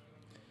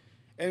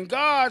 And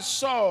God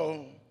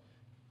saw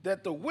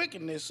that the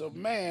wickedness of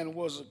man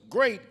was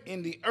great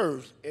in the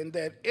earth, and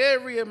that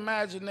every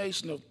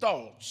imagination of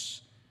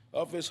thoughts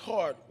of his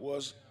heart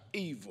was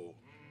evil,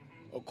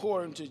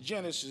 according to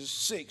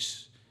Genesis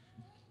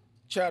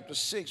chapter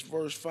 6,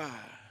 verse 5.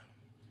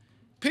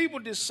 People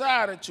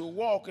decided to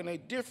walk in a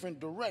different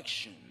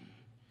direction.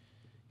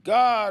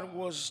 God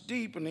was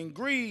deepened and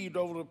grieved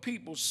over the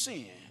people's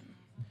sin.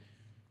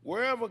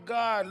 Wherever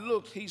God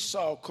looked, he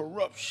saw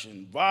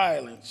corruption,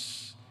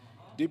 violence,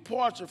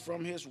 departure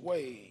from his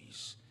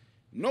ways.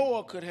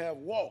 Noah could have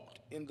walked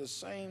in the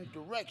same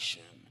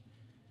direction,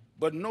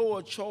 but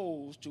Noah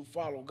chose to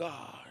follow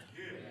God.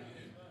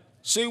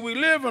 See, we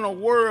live in a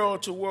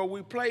world to where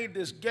we play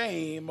this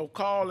game of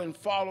call and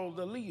follow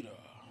the leader.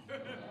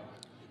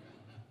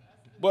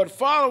 But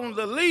following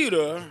the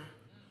leader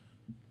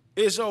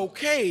is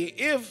okay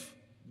if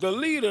the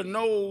leader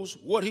knows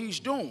what he's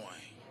doing.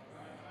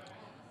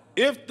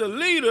 If the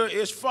leader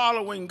is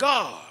following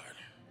God.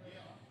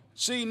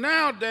 See,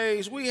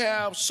 nowadays we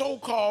have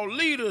so-called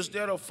leaders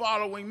that are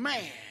following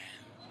man.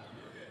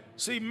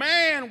 See,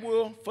 man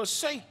will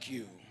forsake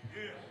you.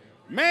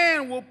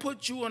 Man will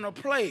put you in a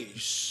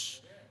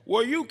place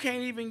where you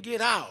can't even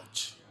get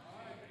out.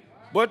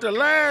 But the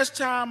last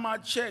time I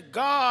checked,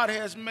 God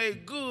has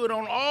made good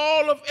on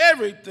all of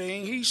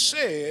everything he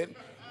said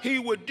he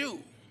would do.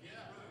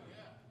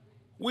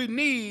 We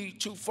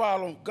need to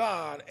follow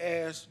God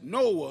as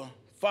Noah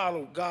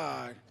followed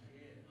God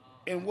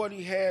in what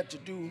he had to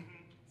do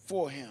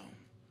for him.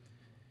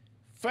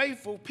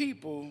 Faithful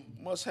people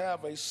must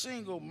have a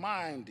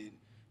single-minded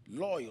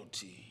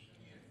loyalty.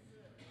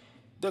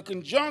 The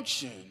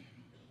conjunction,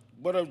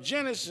 but of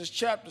Genesis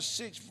chapter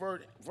 6,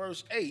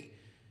 verse 8,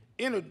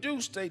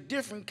 introduced a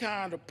different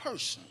kind of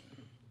person.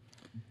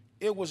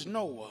 It was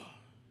Noah.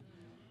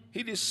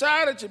 He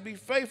decided to be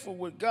faithful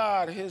with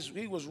God.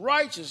 He was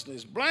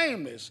righteousness,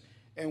 blameless,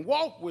 and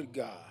walked with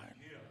God.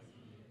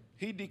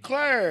 He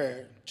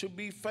declared to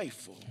be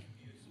faithful.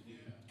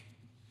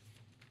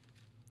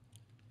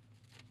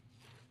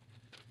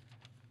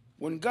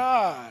 When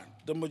God,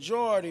 the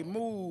majority,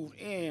 moved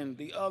in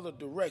the other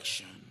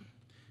direction,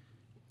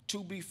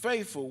 to be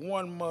faithful,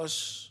 one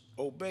must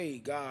obey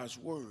God's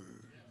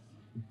word.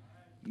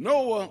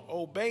 Noah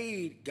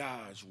obeyed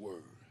God's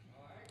word.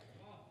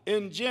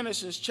 In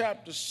Genesis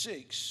chapter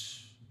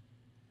 6,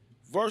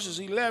 verses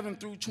 11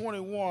 through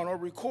 21 are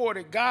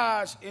recorded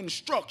God's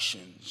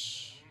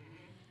instructions,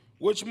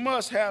 which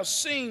must have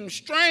seemed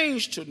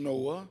strange to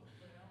Noah.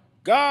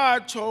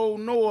 God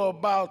told Noah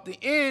about the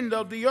end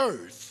of the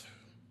earth.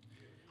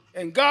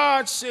 And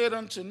God said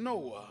unto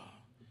Noah,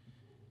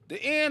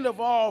 the end of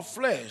all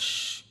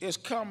flesh is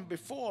come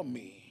before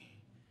me,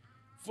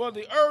 for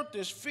the earth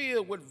is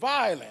filled with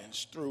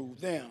violence through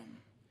them.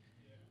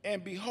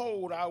 and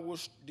behold, I will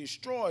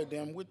destroy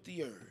them with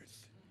the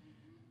earth.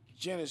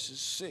 Genesis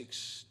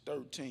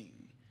 6:13.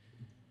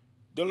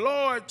 The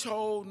Lord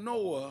told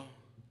Noah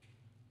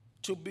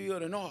to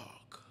build an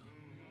ark.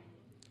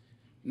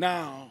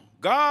 Now,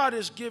 God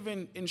is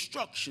giving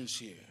instructions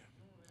here.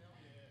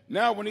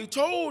 Now, when he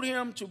told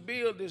him to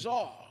build this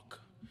ark,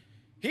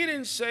 he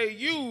didn't say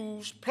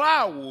use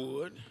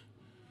plywood.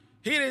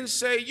 He didn't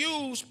say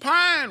use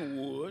pine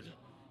wood.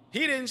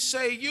 He didn't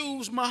say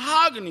use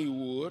mahogany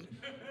wood.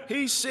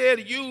 He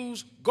said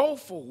use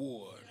gopher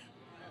wood.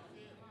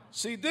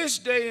 See, this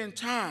day and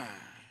time,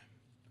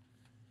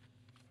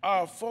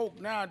 our folk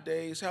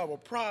nowadays have a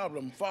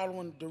problem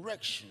following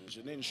directions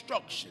and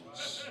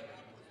instructions.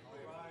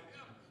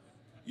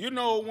 You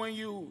know, when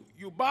you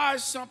buy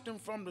something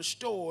from the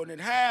store and it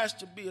has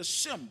to be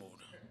assembled,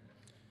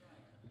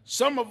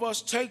 some of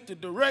us take the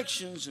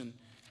directions and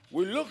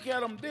we look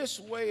at them this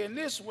way, and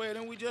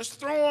then we just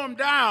throw them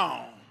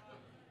down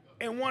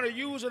and want to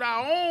use it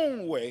our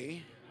own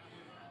way,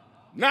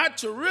 not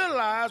to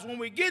realize when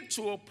we get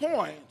to a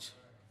point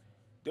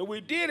that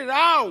we did it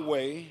our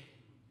way,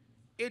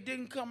 it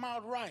didn't come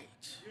out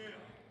right.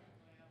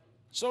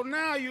 So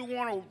now you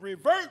want to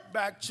revert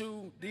back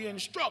to the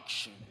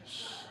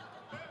instructions.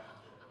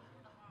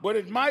 But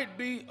it might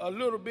be a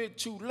little bit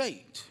too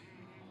late.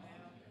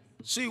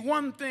 See,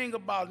 one thing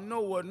about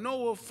Noah,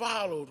 Noah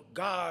followed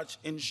God's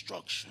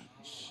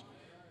instructions.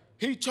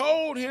 He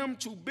told him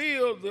to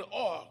build the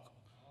ark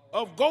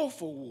of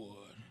gopher wood.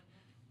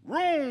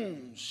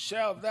 Rooms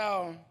shalt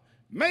thou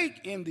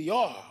make in the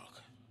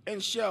ark,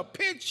 and shall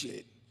pitch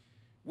it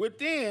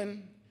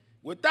within,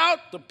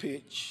 without the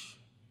pitch,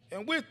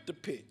 and with the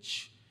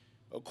pitch,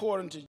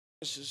 according to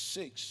Genesis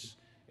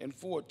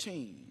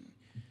 6:14.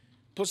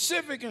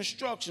 Specific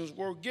instructions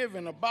were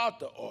given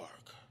about the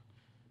ark.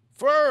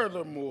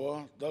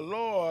 Furthermore, the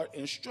Lord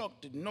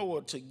instructed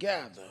Noah to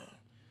gather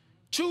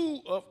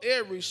 2 of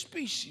every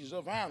species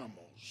of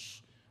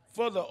animals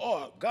for the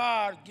ark.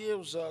 God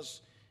gives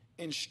us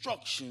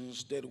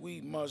instructions that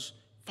we must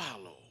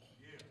follow.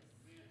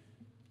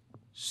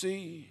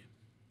 See,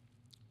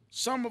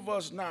 some of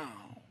us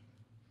now,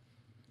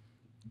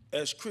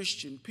 as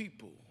Christian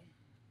people,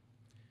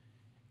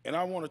 and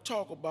I want to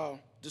talk about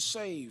the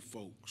saved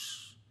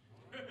folks.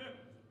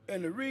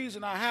 And the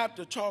reason I have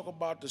to talk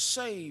about the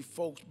saved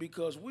folks,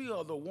 because we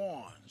are the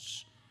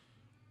ones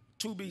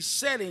to be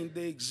setting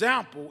the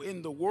example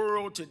in the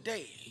world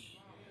today.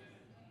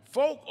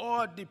 Folk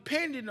are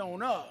depending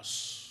on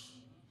us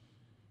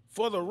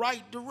for the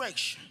right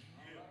direction.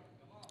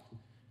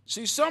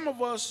 See, some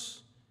of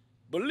us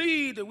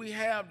believe that we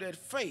have that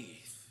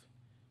faith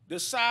the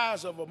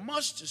size of a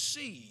mustard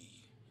seed.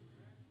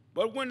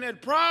 But when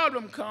that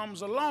problem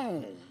comes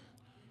along,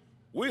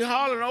 we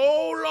holler,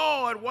 oh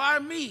Lord, why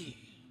me?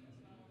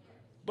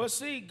 But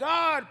see,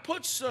 God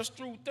puts us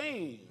through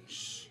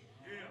things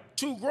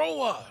to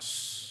grow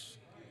us.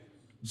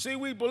 See,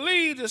 we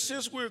believe that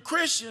since we're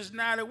Christians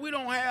now that we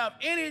don't have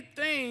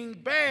anything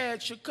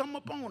bad should come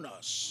upon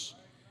us.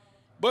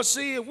 But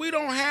see, if we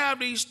don't have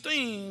these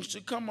things to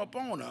come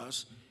upon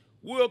us,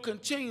 we'll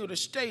continue to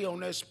stay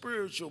on that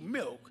spiritual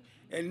milk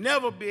and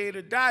never be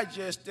able to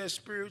digest that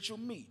spiritual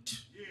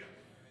meat.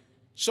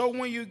 So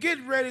when you get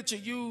ready to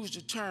use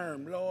the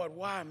term, Lord,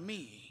 why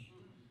me?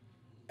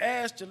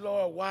 Ask the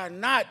Lord, why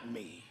not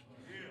me?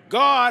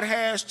 God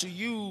has to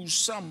use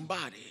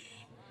somebody.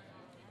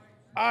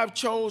 I've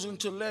chosen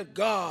to let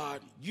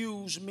God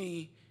use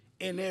me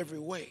in every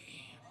way.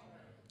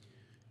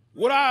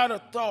 Would I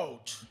have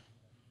thought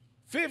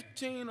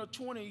 15 or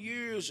 20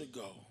 years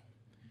ago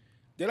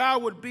that I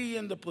would be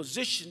in the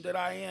position that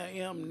I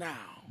am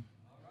now?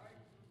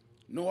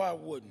 No, I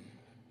wouldn't.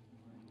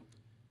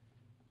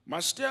 My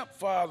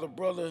stepfather,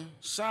 Brother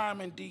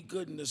Simon D.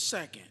 Gooden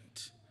II,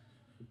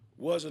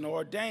 was an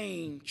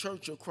ordained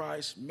Church of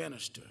Christ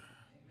minister.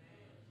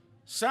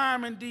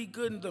 Simon D.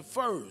 Gooden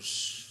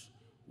I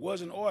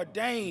was an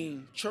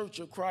ordained Church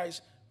of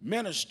Christ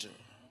minister.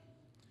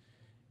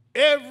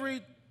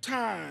 Every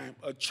time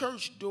a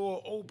church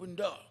door opened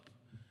up,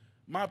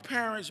 my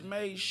parents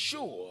made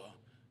sure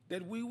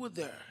that we were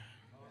there.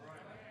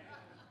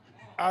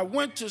 I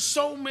went to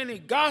so many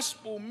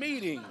gospel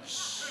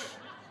meetings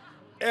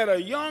at a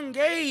young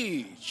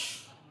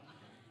age,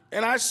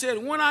 and I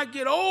said, when I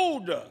get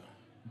older,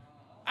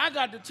 I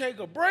got to take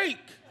a break.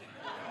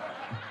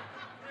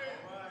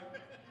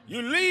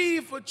 You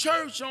leave for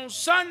church on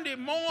Sunday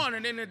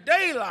morning in the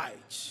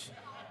daylight,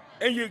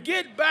 and you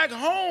get back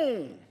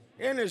home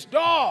and it's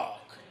dark.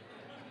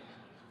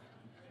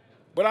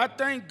 But I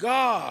thank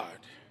God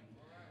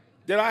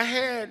that I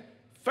had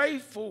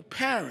faithful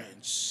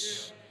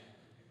parents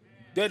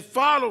that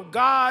followed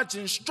God's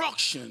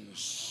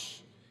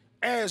instructions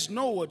as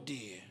Noah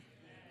did.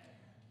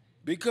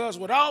 Because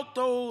without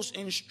those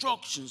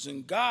instructions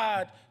and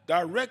God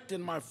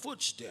directing my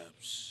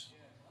footsteps,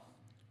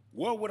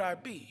 where would I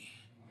be?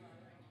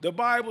 The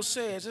Bible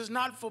says it's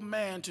not for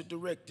man to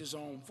direct his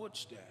own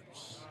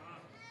footsteps.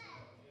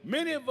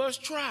 Many of us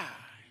try,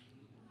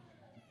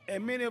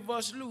 and many of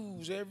us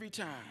lose every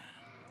time.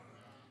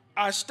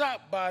 I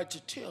stopped by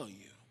to tell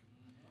you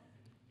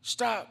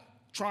Stop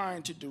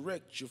trying to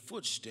direct your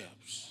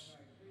footsteps.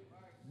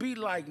 Be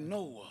like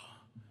Noah.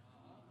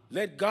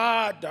 Let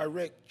God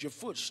direct your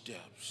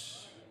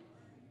footsteps.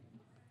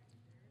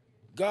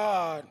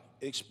 God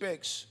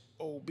expects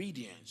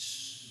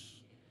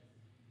obedience.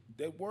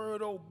 That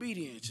word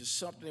obedience is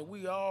something that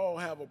we all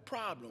have a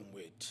problem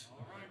with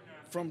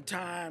from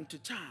time to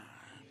time.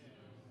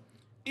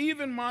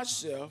 Even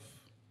myself,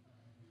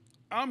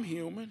 I'm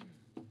human.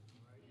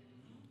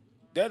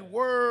 That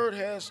word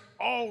has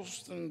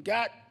often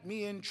got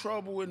me in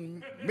trouble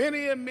in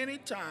many and many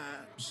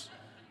times.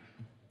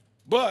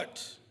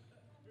 But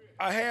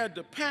I had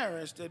the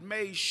parents that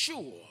made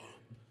sure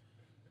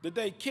that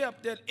they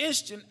kept that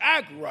instant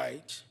act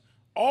right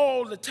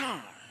all the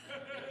time.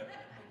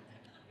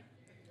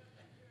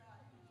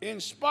 In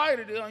spite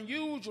of the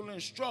unusual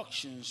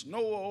instructions,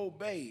 Noah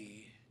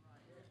obeyed.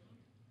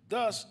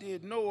 Thus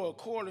did Noah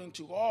according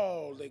to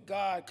all that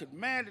God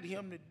commanded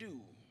him to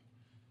do.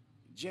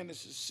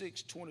 Genesis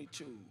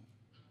 6:22.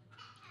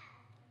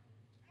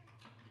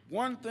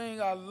 One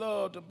thing I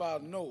loved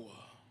about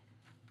Noah,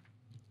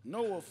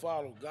 Noah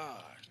followed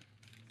God.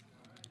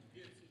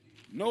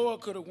 Noah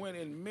could have went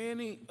in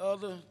many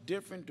other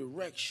different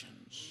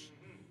directions.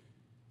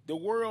 The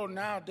world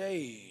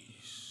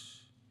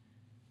nowadays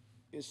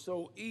is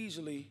so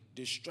easily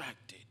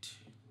distracted.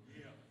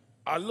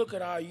 I look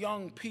at our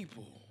young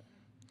people.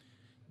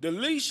 The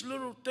least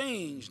little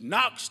things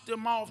knocks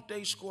them off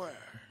their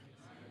square.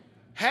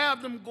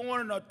 Have them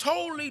going in a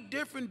totally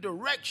different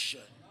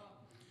direction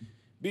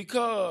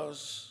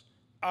because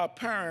our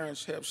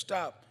parents have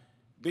stopped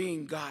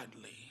being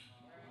godly.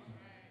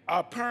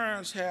 Our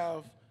parents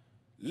have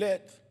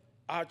let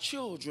our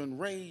children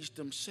raise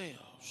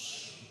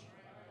themselves.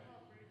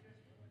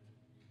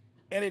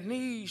 And it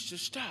needs to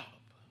stop.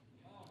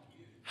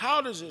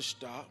 How does it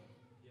stop?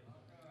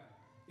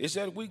 It's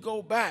that we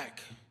go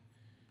back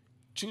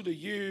to the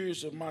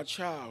years of my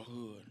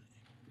childhood.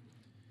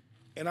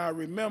 And I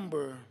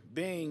remember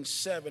being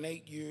 7,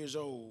 8 years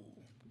old,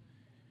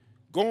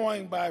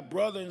 going by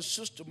Brother and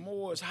Sister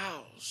Moore's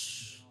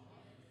house.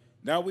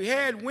 Now, we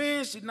had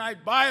Wednesday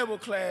night Bible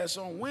class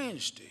on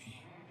Wednesday.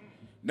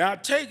 Now,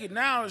 take it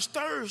now, it's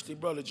Thursday,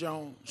 Brother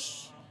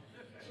Jones.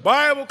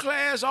 Bible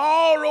class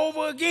all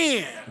over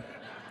again.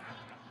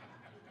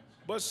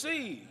 But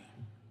see,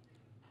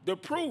 the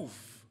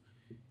proof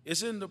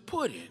is in the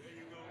pudding.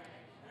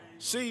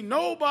 See,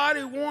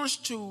 nobody wants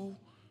to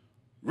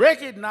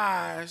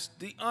recognize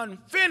the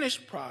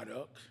unfinished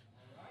product.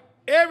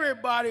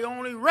 Everybody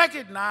only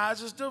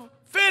recognizes the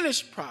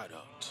finished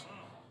product.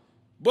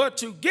 But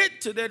to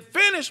get to that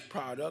finished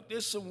product,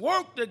 there's some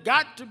work that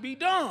got to be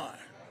done.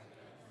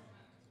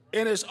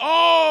 And it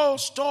all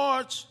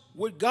starts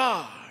with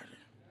God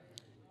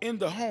in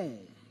the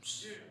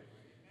homes.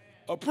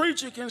 A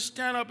preacher can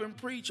stand up and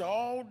preach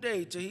all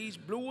day till he's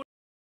blue in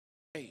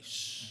the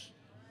face.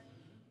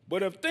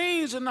 But if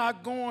things are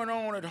not going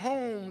on at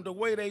home the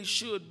way they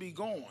should be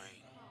going,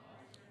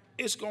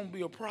 it's going to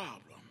be a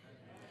problem.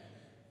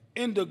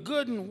 In the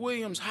Gooden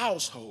Williams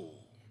household,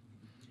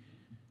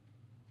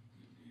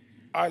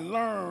 I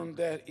learned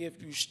that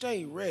if you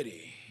stay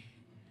ready,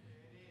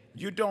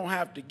 you don't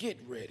have to get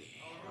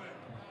ready.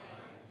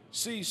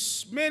 See,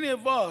 many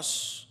of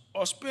us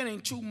are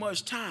spending too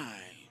much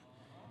time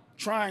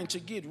trying to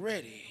get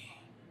ready.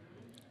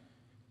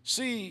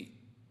 See,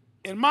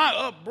 in my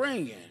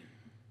upbringing,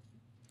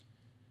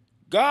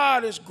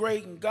 God is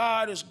great and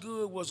God is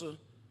good was a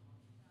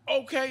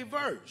okay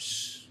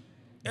verse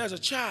as a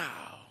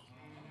child.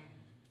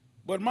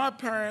 But my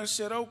parents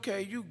said,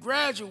 okay, you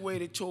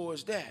graduated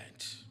towards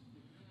that.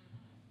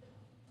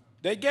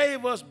 They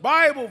gave us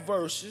Bible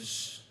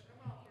verses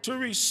to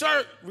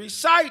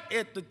recite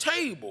at the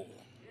table.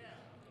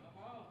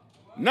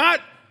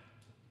 Not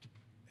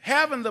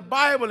having the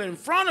Bible in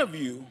front of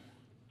you,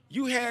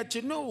 you had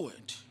to know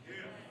it.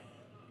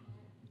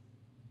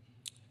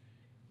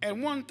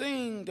 And one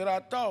thing that I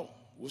thought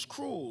was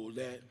cruel,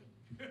 that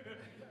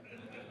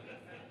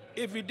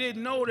if you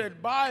didn't know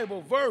that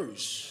Bible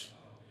verse,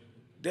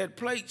 that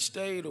plate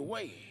stayed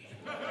away.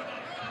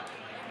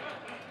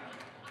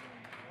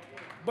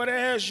 But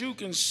as you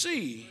can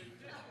see,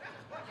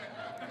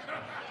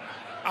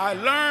 I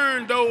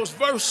learned those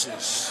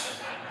verses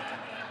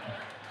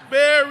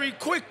very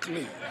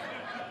quickly.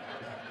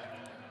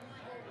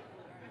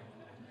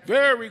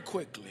 Very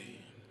quickly.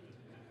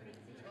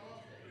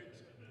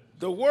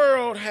 The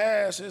world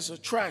has its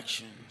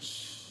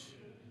attractions.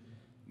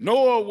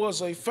 Noah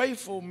was a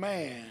faithful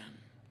man.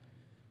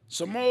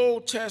 Some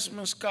Old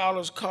Testament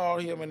scholars call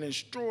him an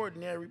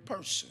extraordinary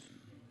person.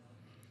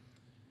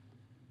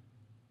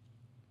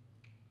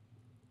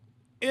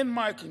 In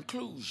my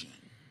conclusion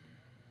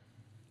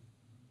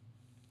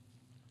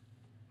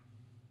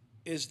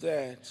is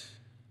that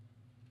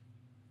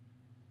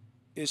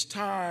it's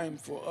time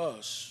for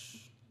us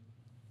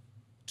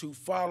to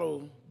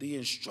follow the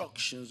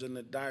instructions and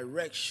the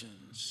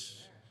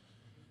directions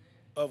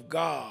of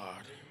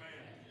God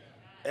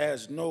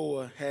as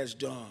Noah has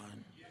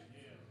done.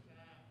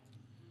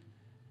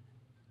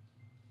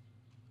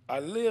 I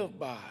live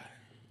by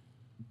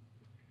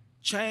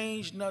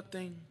change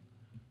nothing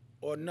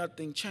or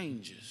nothing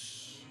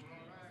changes.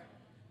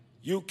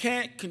 You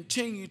can't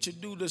continue to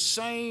do the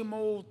same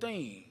old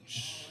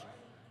things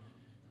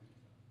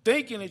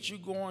thinking that you're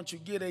going to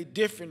get a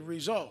different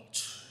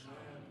result.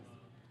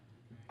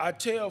 I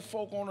tell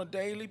folk on a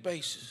daily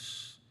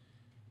basis,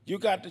 you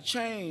got to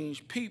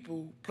change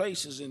people,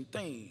 places, and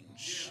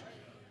things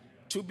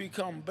to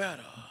become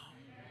better.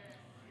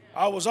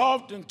 I was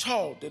often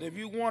taught that if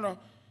you want to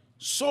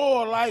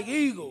soar like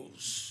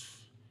eagles,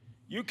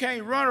 you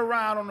can't run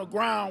around on the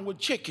ground with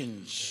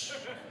chickens.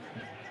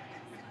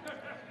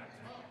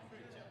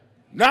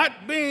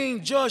 Not being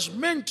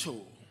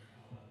judgmental,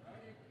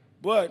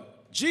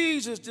 but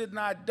Jesus did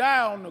not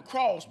die on the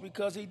cross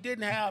because he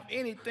didn't have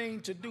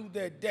anything to do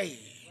that day.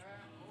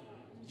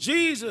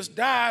 Jesus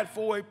died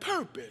for a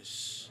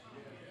purpose,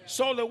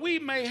 so that we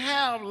may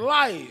have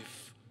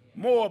life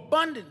more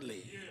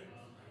abundantly.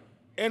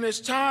 And it's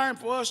time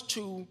for us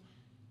to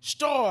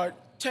start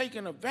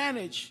taking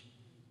advantage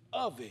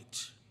of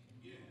it.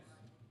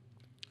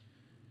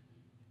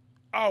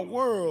 Our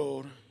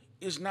world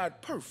is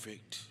not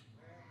perfect,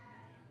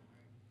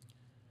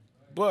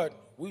 but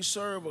we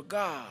serve a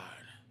God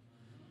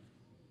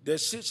that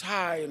sits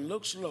high and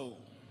looks low,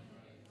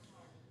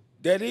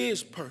 that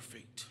is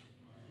perfect.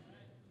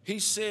 He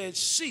said,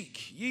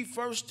 seek ye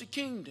first the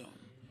kingdom,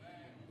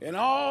 and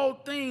all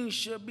things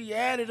shall be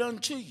added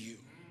unto you.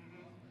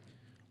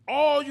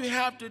 All you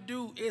have to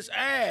do is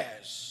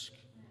ask,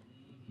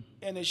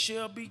 and it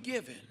shall be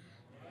given.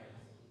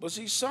 But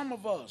see, some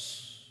of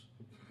us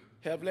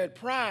have let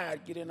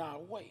pride get in our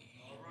way.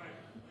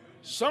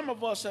 Some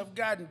of us have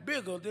gotten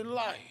bigger than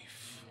life.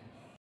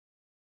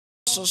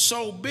 Are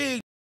so big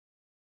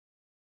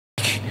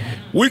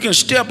we can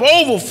step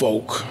over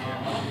folk.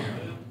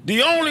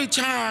 The only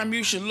time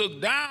you should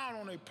look down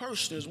on a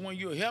person is when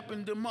you're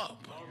helping them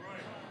up.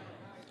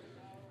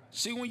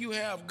 See, when you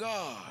have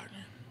God,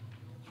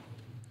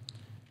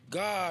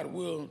 God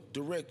will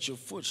direct your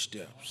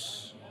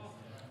footsteps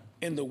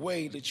in the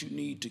way that you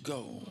need to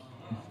go.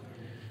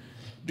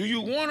 Do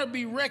you want to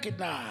be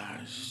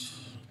recognized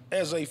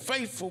as a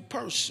faithful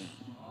person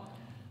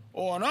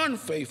or an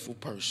unfaithful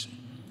person?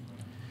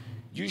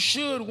 You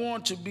should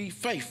want to be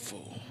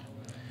faithful.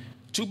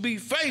 To be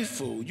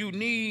faithful, you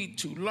need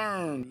to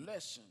learn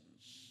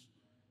lessons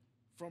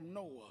from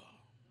Noah.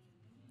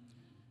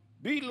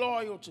 Be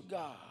loyal to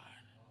God.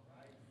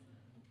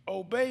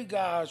 Obey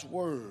God's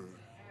word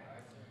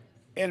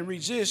and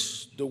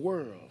resist the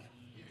world.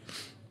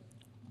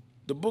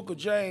 The book of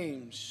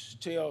James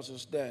tells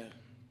us that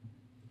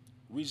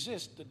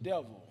resist the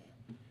devil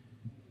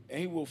and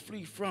he will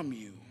flee from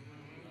you.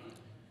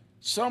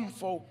 Some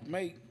folk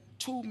make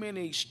too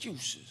many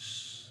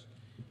excuses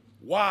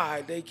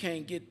why they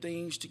can't get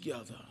things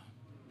together.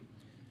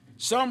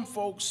 Some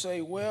folks say,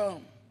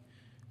 well,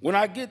 when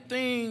I get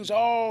things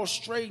all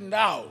straightened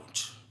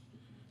out,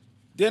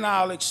 then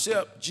I'll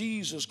accept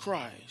Jesus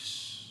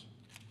Christ.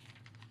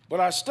 But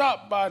I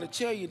stopped by to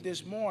tell you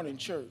this morning,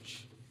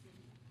 church,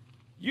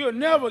 you'll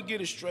never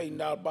get it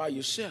straightened out by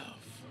yourself.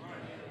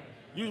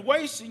 You're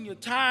wasting your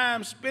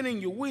time spinning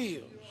your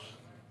wheels.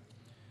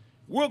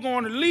 We're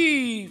going to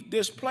leave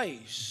this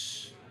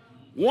place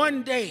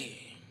one day.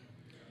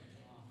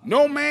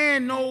 No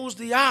man knows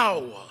the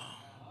hour,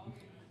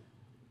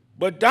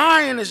 but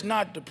dying is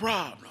not the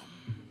problem.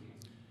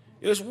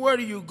 It's where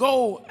do you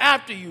go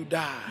after you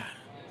die?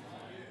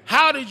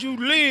 How did you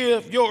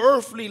live your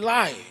earthly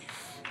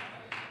life?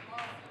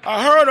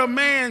 I heard a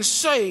man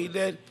say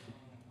that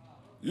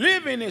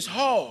living is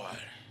hard,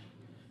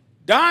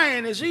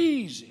 dying is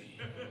easy.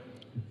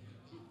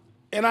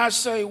 And I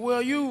say,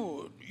 well,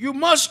 you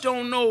must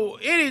don't know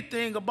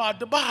anything about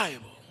the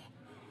Bible.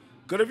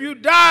 Because if you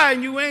die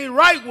and you ain't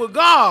right with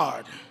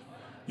God,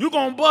 you're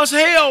going to bust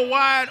hell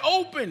wide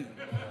open.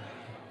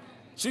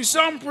 See,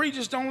 some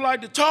preachers don't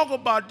like to talk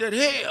about that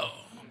hell.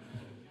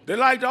 They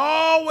like to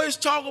always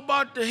talk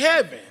about the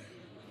heaven,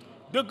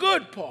 the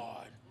good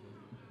part.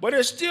 But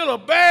it's still a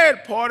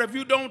bad part if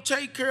you don't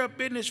take care of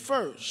business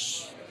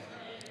first.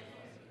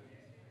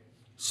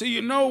 See,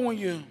 you know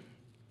when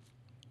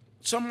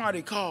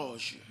somebody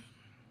calls you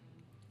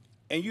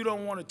and you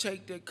don't want to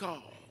take that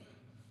call,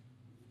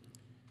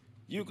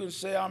 you can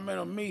say, I'm in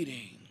a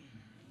meeting.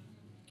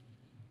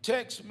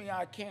 Text me,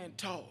 I can't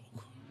talk.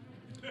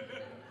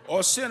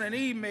 Or send an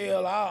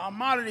email,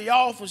 I'm out of the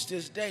office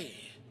this day.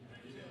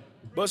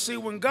 But see,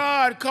 when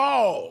God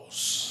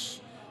calls,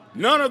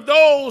 none of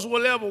those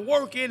will ever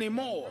work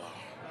anymore.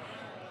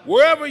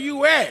 Wherever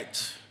you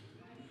at,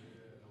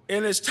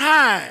 and it's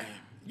time,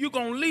 you're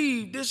going to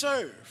leave this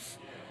earth.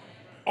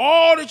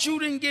 All that you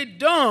didn't get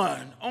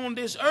done on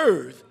this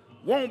earth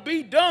won't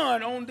be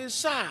done on this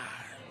side.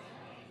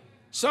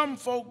 Some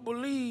folk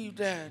believe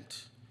that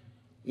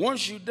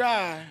once you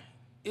die,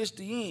 it's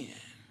the end.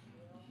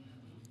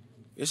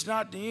 It's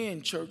not the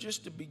end, church. It's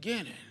the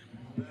beginning.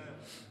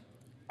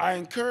 I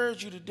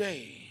encourage you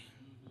today,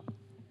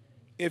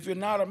 if you're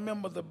not a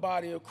member of the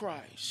body of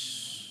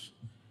Christ,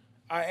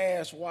 I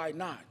ask, why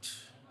not?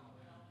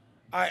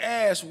 I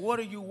ask, what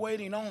are you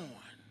waiting on?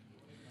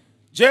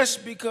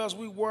 Just because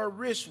we wear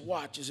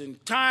wristwatches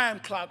and time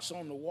clocks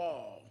on the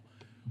wall,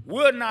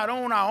 we're not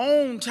on our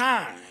own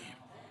time.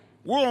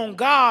 We're on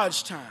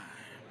God's time.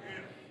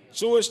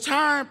 So it's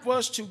time for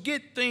us to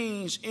get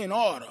things in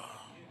order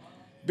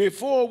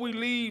before we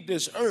leave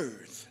this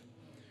earth.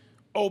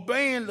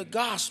 Obeying the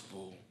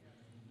gospel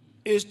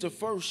is the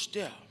first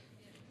step.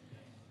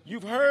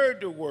 You've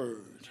heard the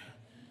word.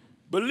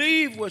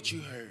 Believe what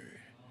you heard.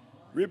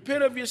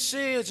 Repent of your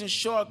sins and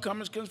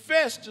shortcomings.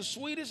 Confess the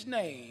sweetest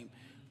name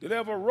that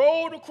ever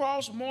rolled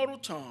across mortal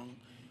tongue.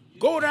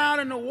 Go down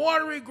in the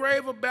watery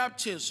grave of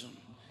baptism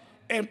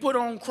and put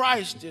on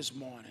Christ this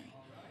morning.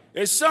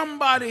 There's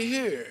somebody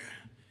here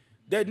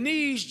that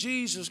needs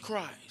Jesus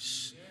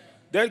Christ.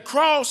 That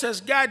cross has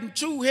gotten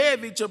too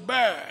heavy to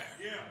bear.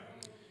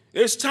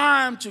 It's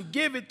time to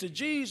give it to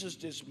Jesus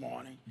this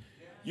morning.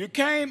 You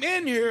came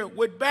in here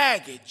with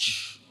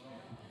baggage.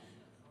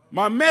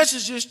 My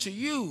message is to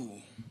you.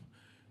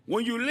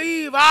 When you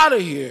leave out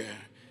of here,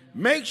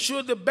 make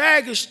sure the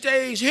baggage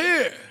stays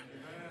here.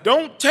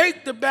 Don't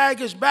take the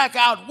baggage back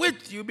out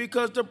with you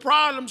because the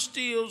problem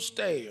still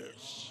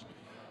stays.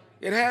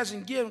 It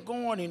hasn't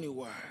gone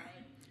anywhere.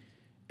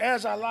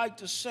 As I like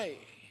to say,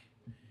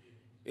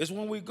 is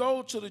when we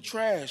go to the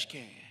trash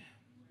can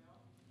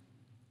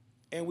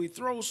and we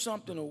throw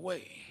something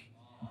away,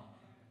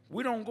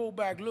 we don't go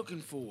back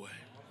looking for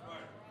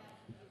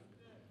it.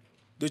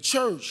 The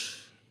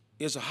church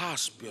is a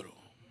hospital.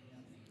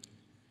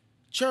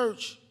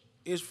 Church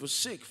is for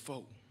sick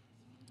folk.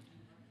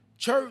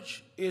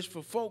 Church is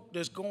for folk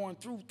that's going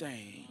through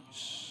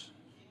things.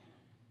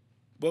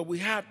 But we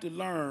have to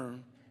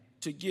learn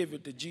to give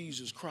it to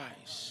Jesus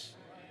Christ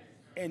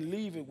and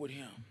leave it with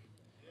him.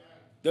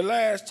 The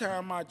last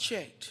time I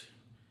checked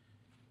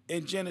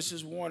in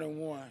Genesis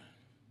 1:1,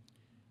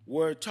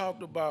 where it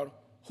talked about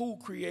who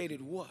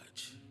created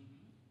what.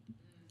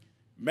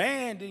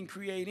 Man didn't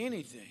create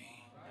anything.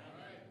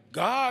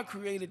 God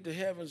created the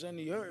heavens and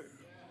the earth.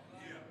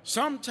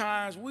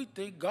 Sometimes we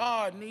think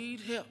God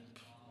needs help.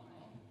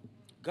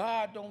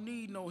 God don't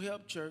need no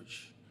help,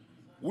 church.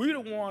 We the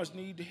ones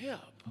need the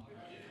help.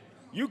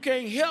 You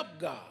can't help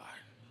God.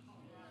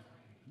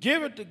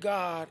 Give it to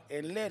God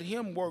and let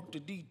him work the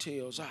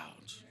details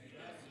out.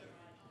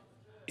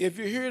 If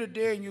you're here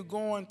today and you're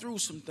going through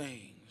some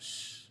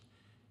things,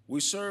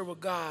 we serve a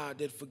God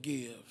that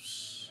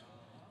forgives.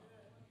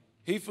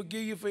 He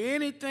forgives you for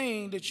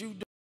anything that you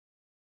do.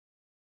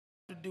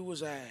 To do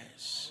is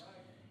ask.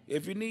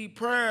 If you need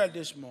prayer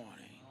this morning,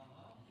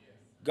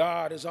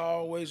 God is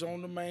always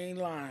on the main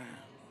line.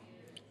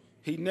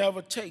 He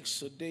never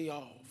takes a day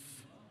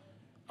off.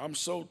 I'm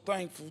so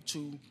thankful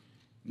to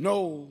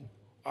know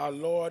our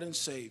Lord and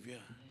Savior.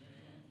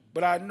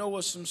 But I know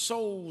there's some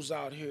souls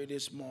out here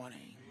this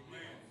morning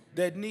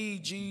that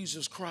need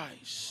Jesus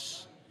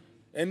Christ.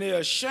 And they're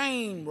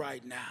ashamed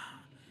right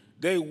now.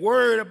 They're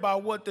worried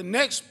about what the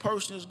next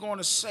person is going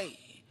to say.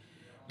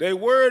 They're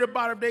worried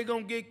about if they're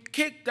going to get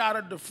kicked out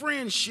of the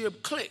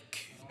friendship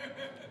clique.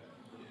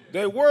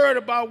 They're worried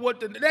about what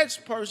the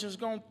next person is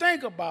going to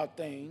think about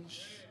things.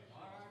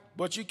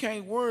 But you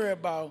can't worry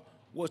about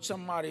what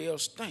somebody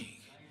else thinks.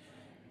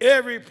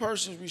 Every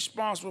person is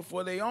responsible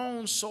for their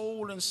own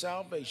soul and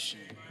salvation.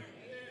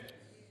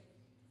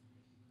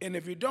 And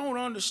if you don't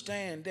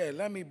understand that,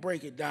 let me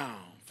break it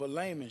down for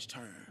layman's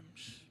terms.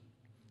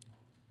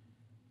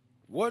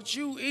 What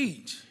you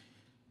eat,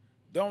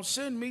 don't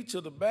send me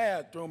to the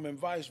bathroom and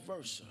vice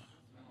versa.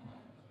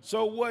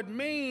 So what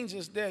means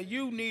is that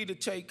you need to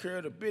take care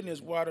of the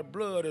business while the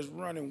blood is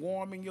running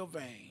warm in your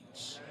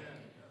veins.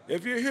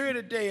 If you're here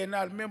today and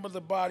not a member of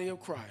the body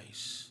of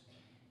Christ,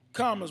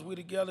 come as we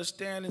together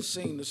stand and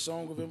sing the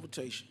song of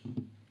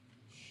invitation.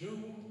 Show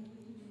me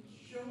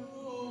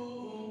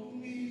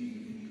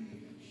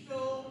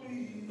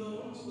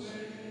the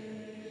way.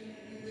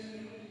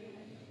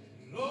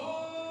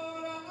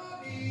 Lord,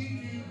 I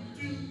need you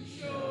to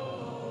show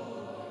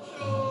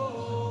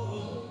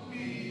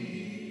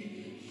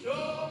me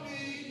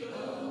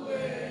the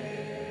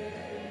way.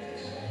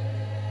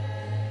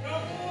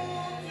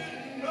 Don't you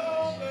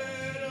know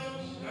that I'm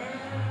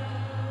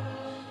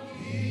down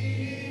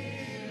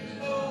here,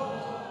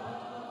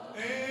 Lord,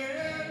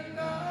 and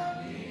I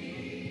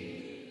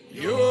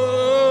need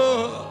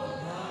Your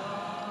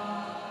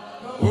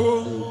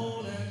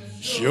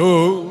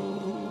show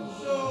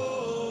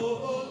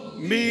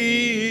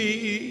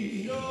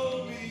me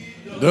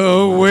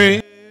the way.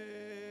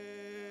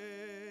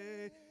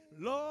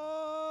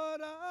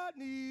 Lord, I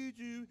need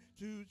you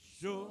to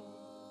show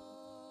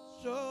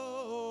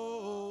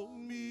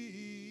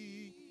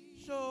me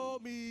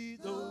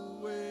the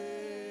way.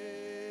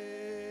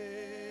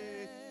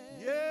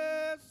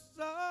 Yes,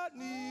 I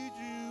need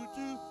you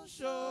to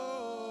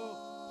show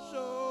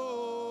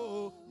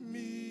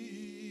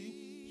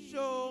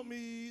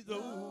me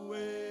the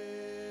way.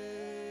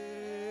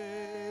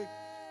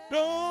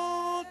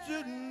 Don't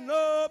you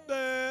know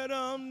that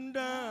I'm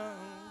down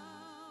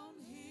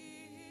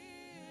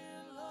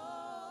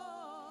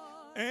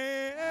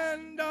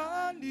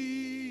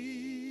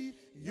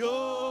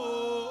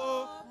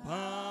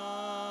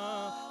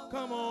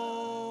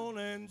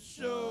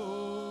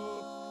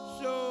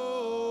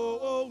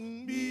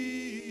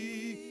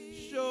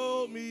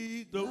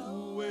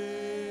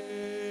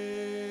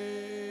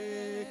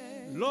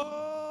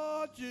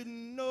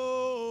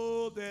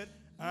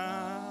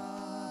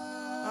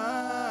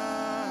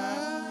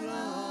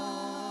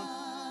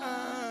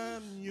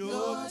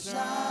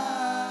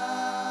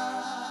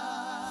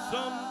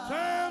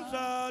Sometimes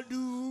I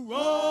do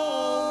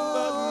wrong,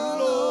 but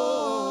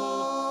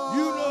Lord,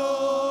 you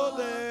know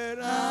that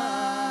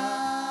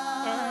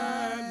I'm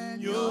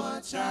your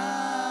child.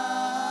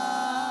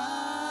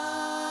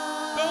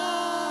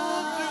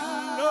 Don't you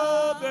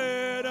know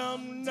that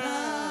I'm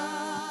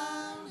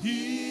down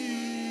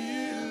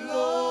here,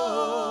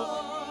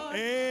 Lord,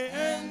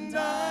 and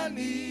I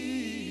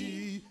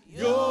need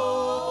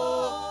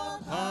your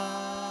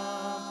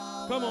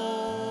power. Come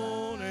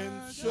on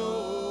and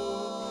show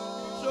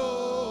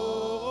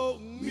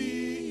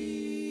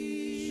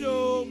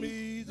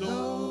me the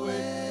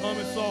way. Hum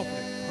it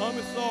softly. Hum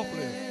it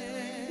softly.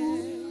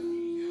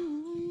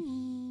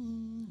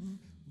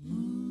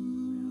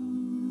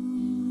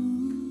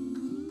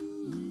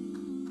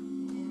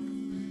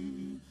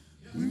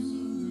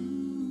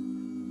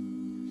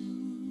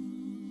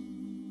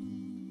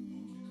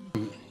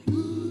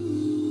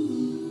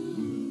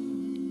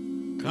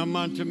 Come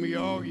unto me,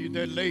 all you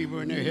that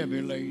labor and are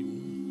heavy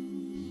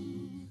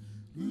laden.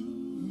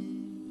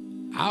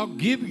 I'll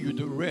give you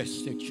the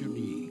rest that you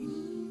need.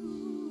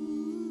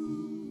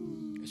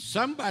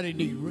 Somebody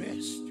need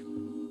rest.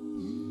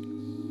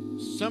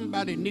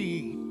 Somebody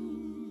need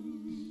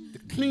to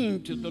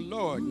cling to the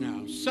Lord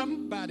now.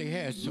 Somebody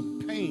has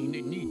some pain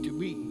that need to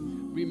be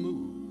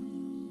removed.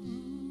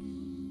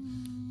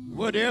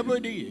 Whatever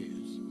it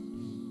is,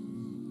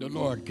 the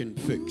Lord can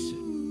fix it.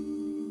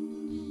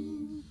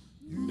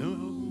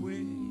 No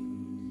way.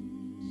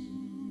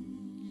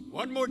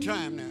 One more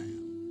time now.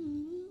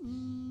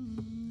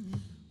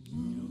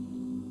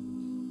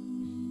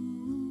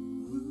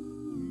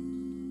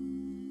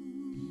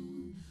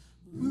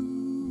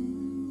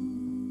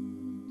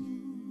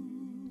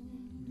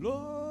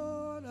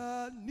 Lord,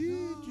 I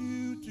need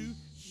you to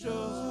show.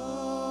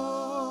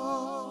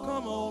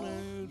 Come on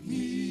and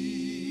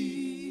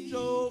please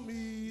show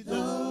me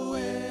the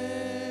way.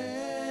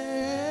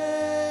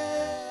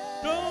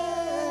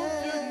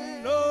 Don't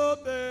you know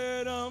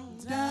that I'm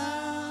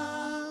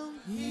Down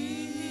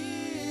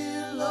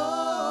here,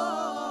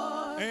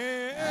 Lord,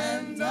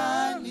 and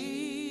I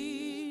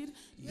need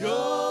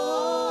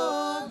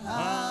your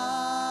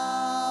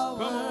power.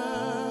 Come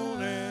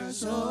on and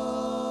show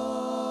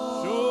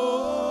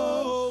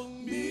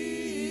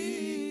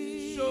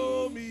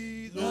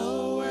me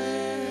the way.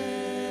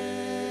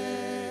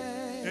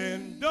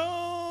 And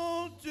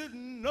don't you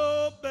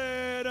know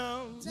that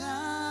I'm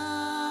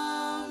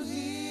Down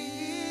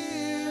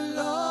here,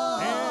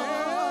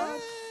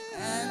 Lord,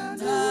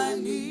 and I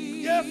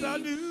need yes, I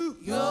do.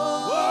 your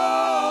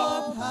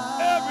Whoa,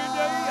 power. every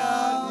day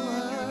I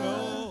need you,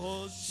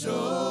 Lord.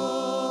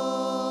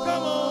 Show,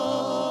 come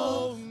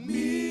on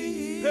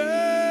me.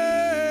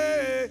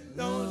 Hey,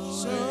 don't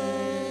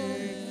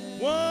say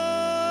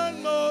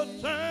one more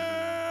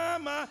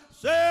time. I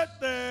said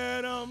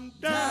that I'm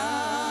down.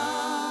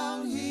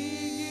 Down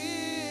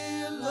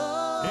here,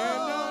 Lord,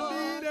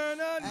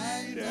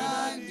 And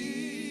I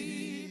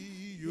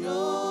need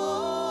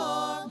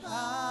your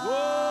power.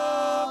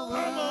 Whoa,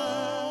 come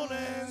on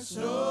and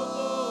show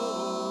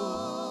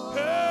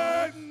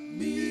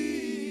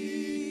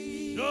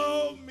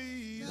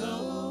me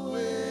the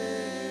way.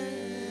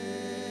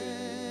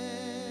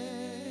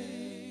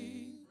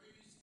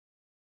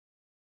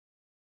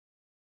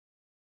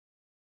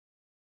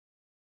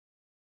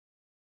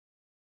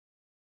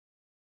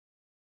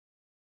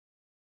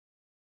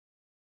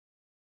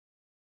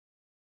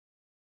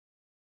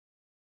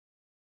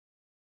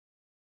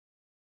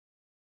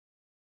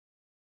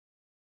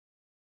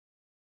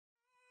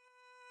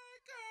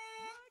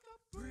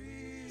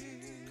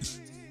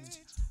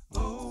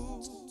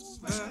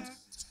 Over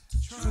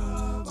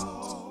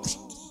troubled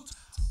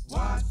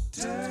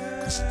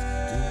waters,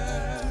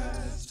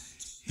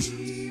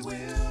 He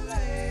will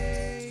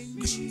lay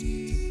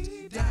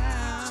me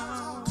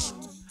down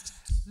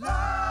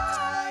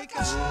like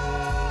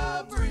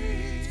a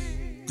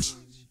bridge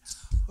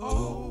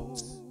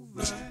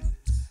over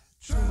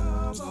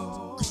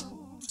troubled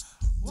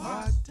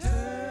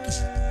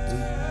waters.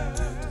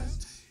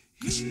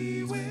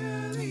 He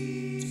will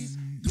ease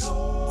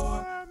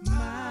your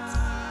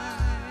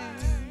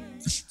mind.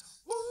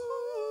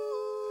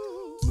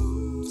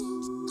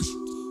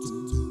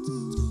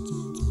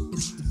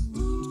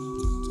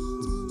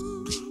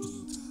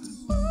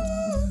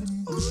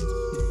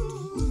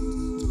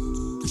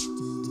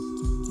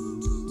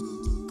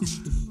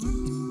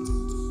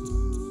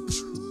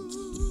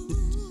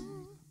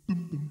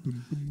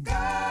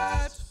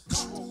 God's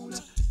gonna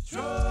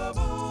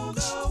trouble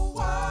the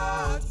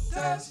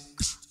waters.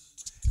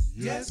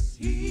 Yes,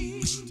 He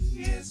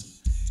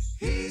is.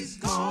 He's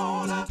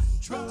gonna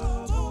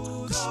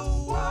trouble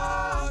the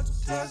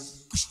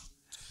waters.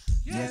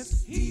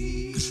 Yes,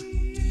 He is.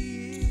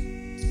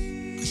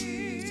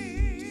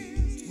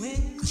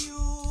 When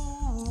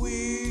you're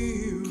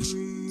weary,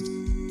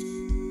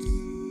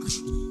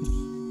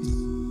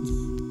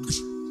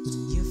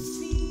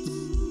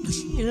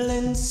 you're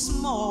feeling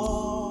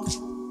small.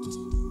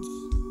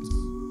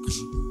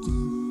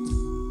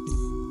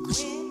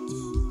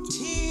 When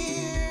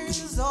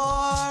tears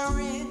are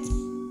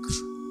in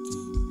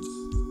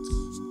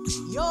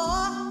your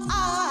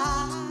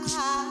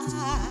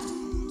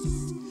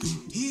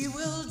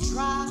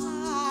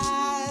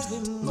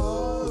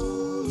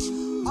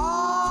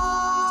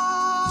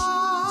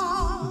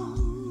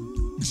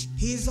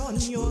on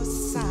your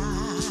side.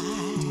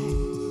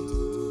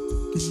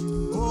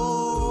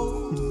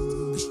 Oh,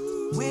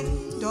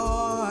 when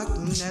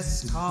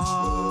darkness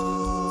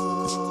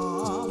comes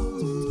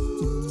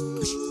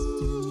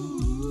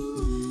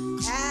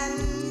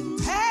and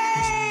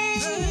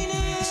pain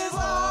is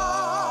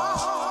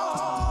all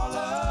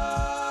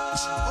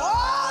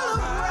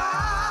around,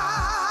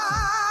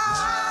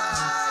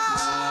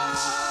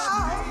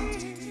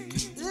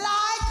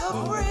 like a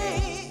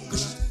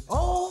bridge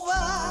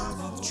over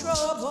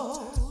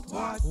troubled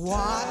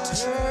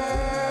water.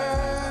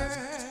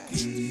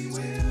 He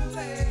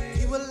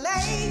will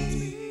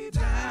lay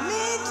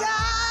me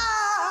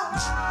down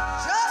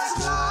just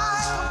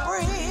like a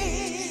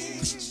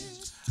bridge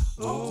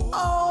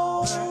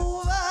over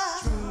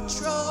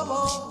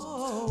troubled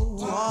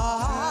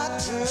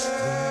water.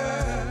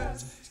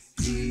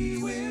 He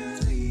will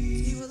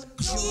ease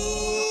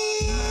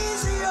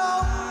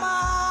your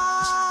mind.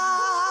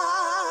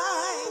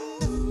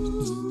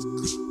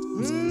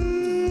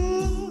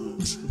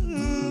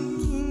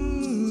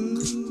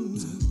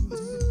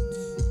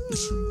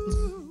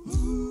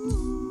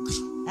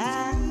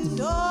 And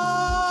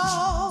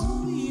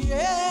oh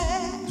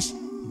yeah,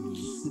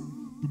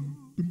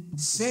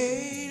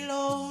 sail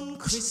on,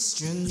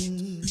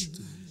 Christian.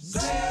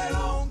 Sail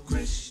on,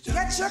 Christian.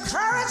 Get your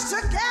courage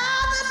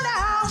together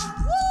now.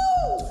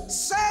 Woo!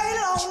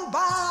 Sail on by.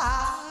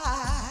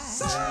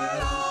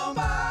 Sail on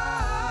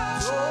by.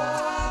 Your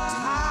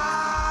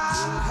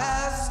time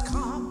has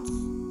come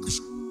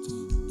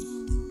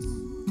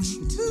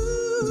to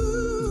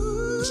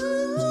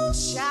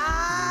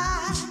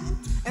shine,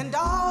 and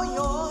all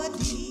your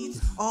deeds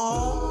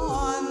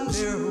on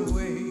their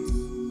way.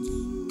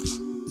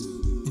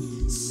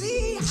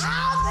 See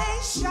how they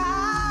shine.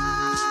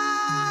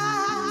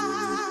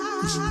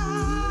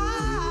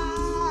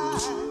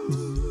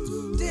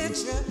 Did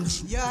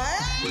you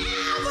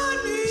ever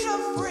need a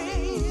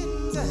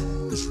friend?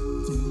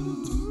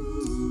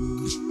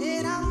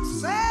 And I'm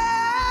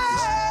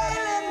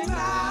sailing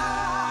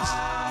now.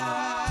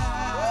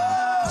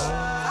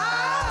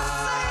 I'm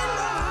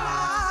sailing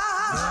now.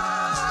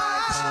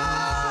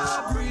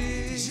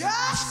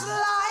 Just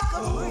like a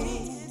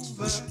bridge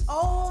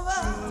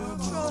over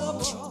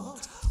troubled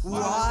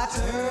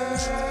water.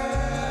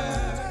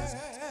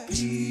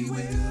 He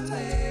will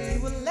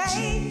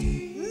lay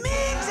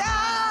me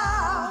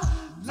down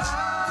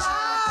like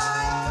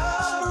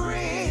a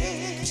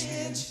bridge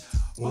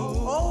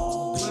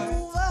over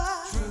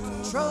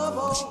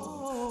troubled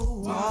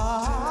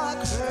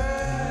water.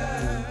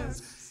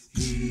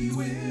 He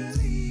will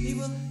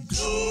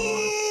ease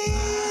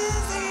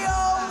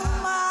your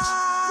mind.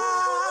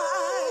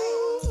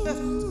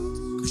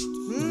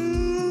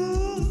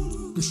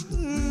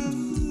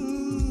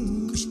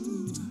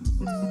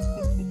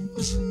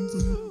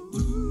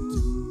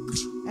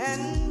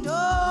 And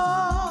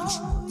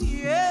oh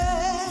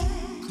yeah,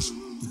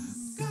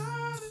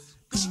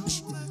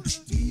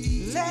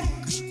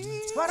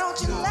 why don't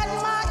you let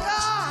my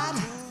God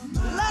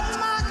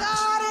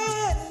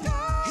in?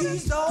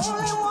 He's the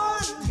only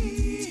one.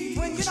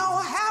 When you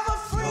don't have a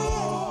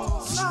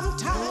friend,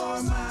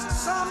 sometimes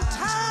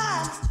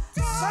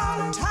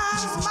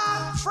my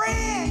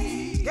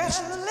friend gets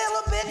a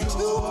little bit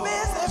too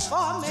busy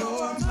for me.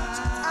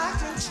 I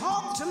can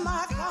talk to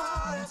my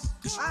God.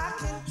 I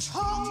can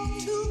talk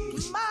to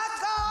my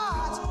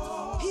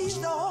God. He's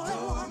the only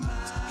one.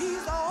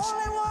 He's the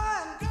only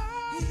one.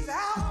 He's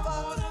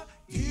Alpha.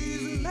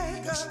 He's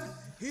Maker.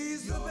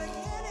 He's the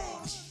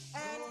beginning.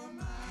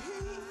 And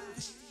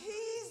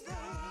he's the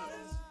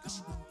end.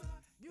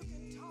 You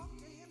can talk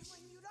to him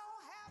when you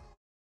don't have.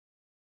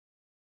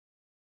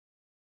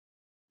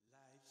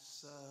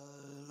 Life's a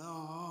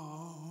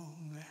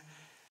long,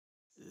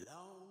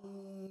 long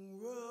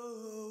road.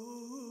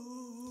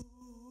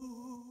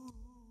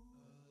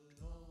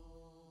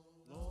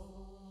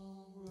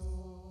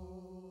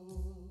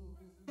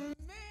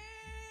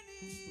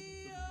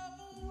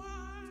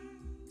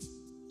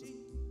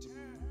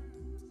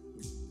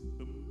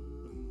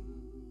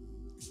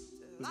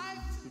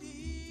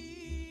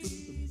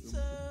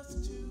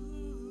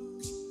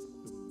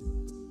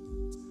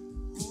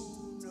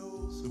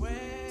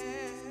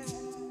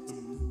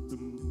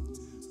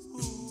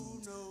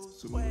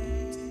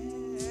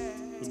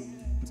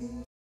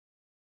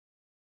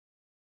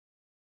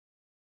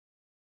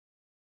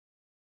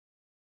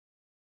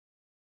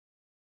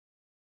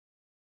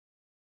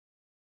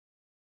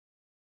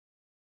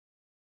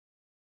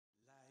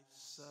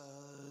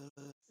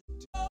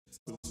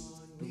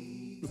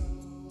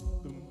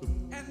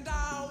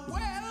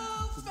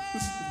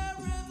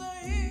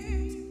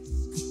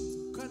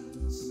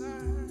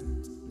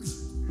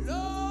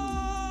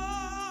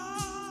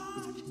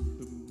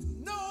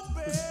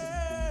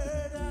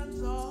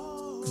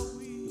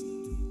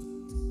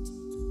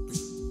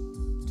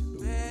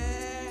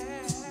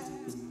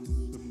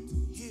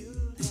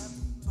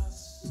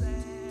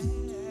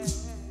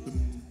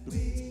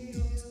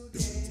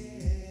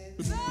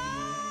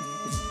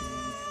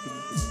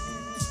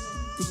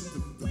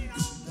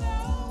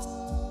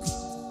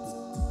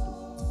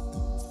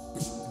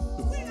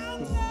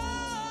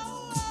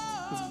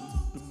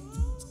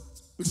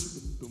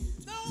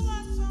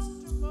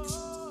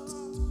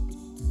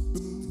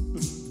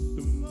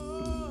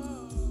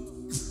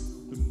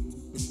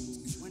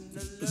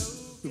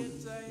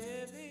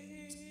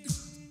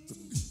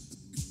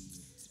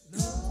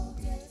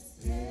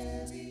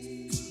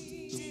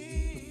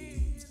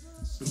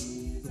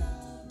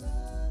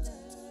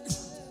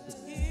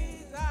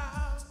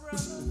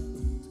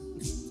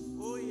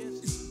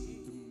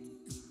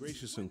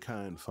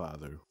 kind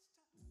Father.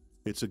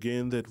 It's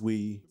again that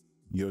we,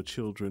 your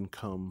children,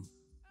 come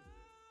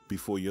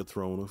before your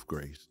throne of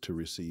grace to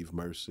receive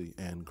mercy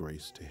and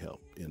grace to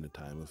help in a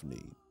time of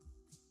need.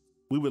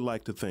 We would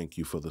like to thank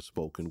you for the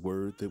spoken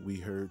word that we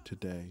heard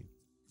today,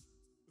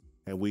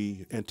 and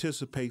we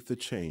anticipate the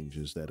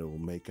changes that it will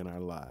make in our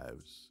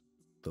lives,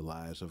 the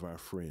lives of our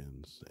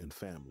friends and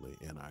family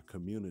and our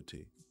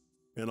community,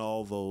 and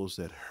all those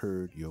that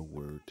heard your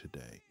word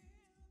today.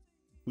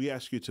 We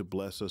ask you to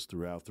bless us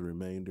throughout the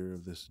remainder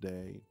of this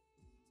day,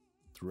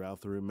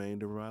 throughout the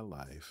remainder of our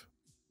life,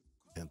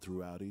 and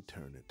throughout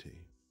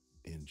eternity.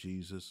 In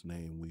Jesus'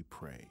 name we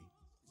pray.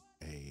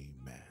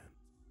 Amen.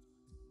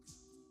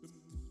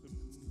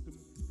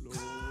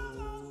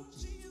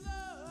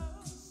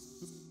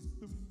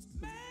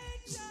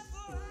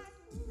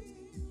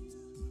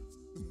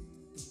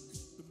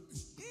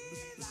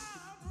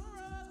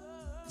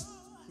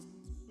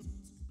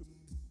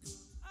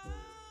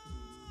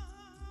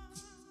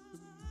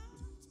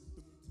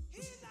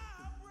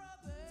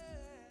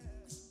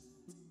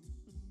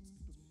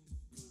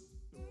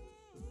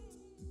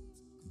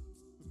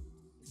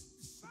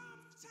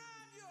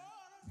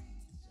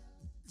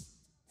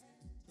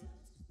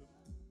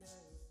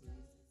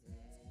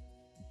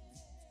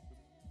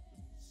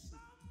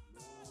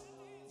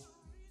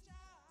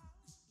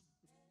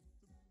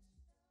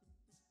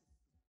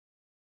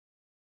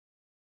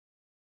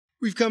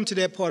 We've come to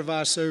that part of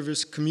our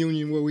service,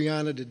 communion, where we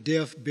honor the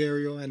death,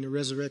 burial, and the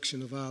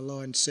resurrection of our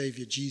Lord and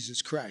Savior,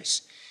 Jesus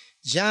Christ.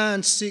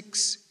 John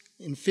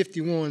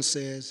 6:51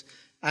 says,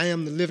 I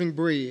am the living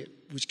bread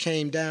which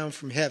came down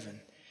from heaven.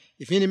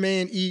 If any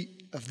man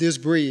eat of this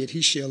bread,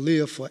 he shall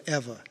live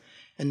forever.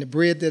 And the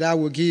bread that I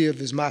will give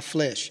is my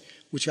flesh,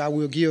 which I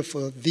will give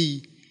for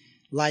the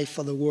life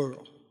of the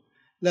world.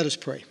 Let us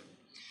pray.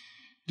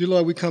 Dear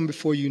Lord, we come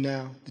before you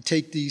now to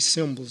take these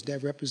symbols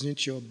that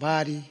represent your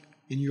body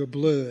in your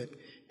blood,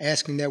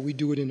 asking that we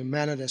do it in a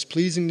manner that's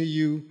pleasing to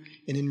you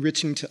and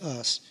enriching to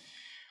us.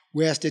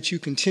 We ask that you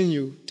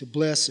continue to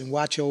bless and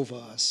watch over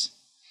us.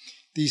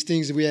 These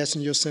things that we ask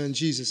in your Son,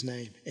 Jesus'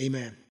 name.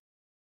 Amen.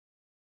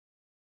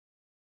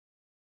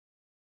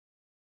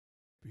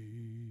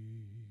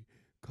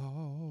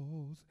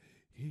 Because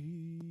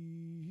he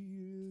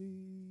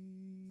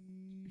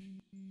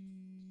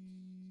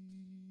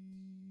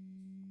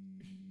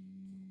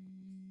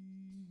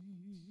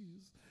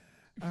lives,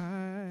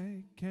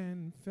 I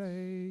can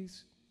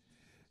face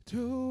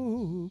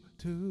tomorrow.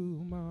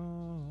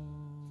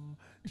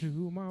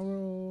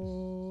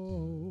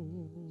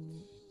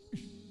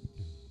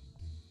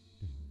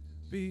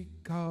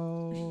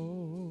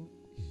 Because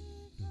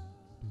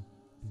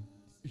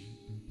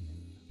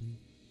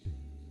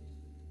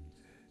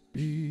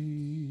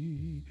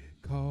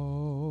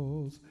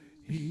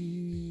he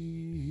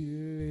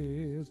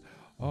lives,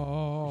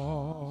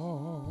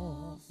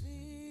 all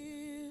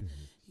fear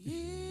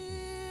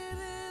it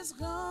is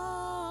gone.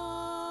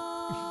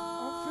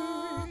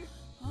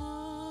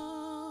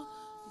 All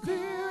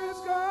fear is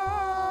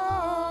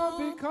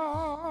gone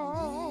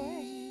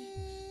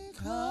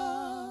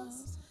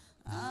Because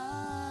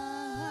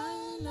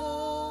I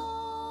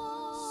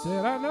know.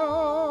 said I know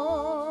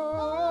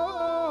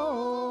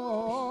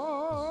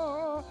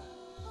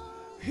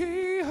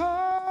he holds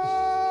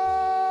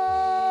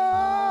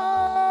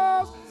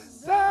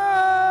the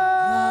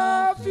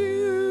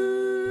future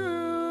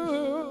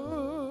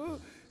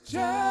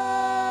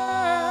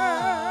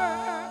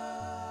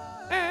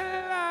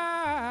and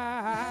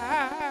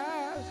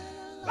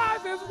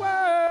life is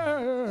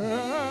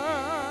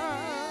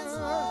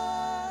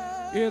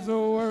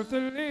worth the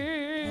living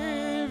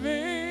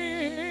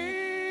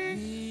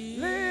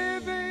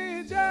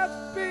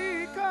just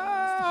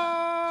because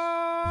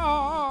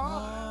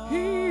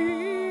he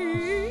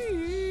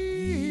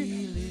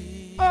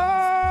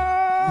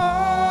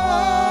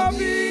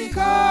because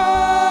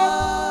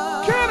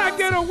can I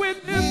get a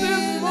witness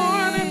this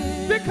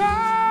morning?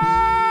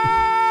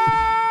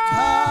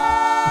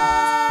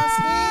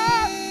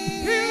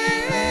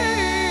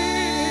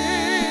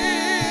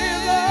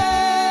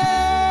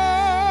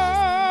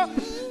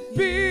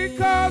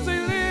 Because he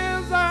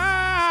lives,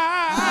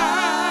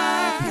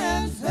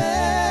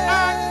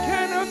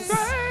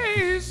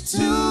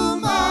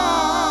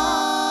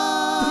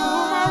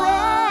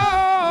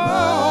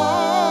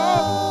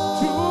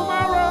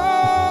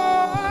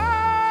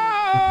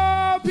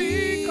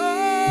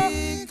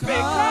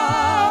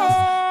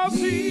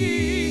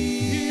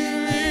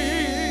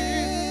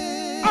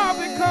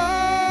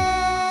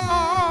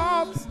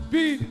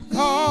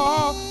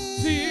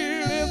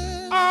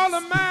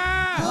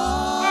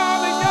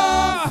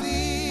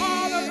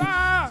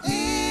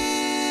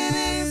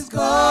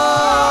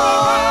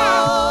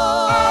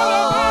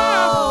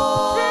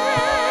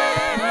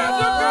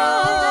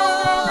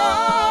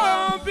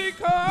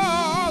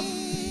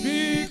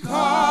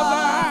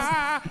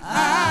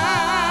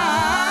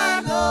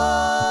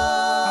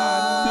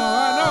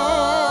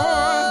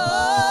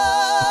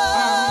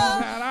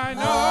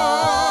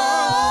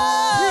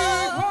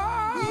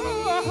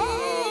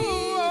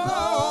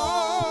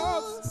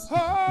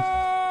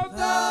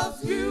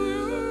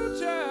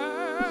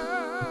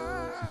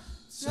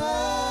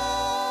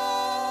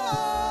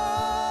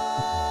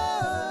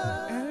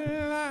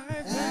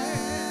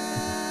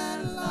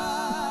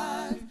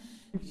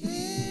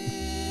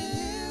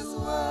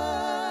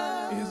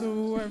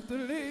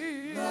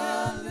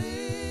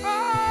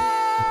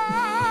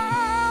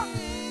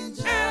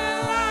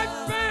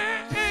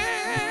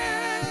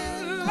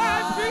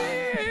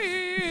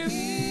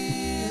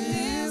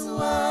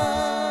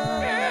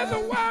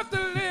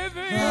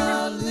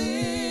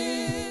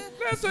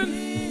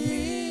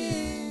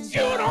 listen, you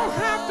don't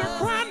have to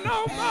cry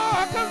no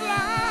more, 'cause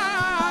life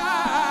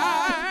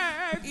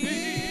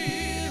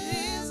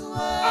is.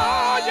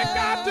 All you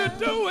got to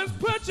do is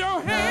put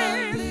your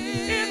hand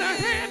in the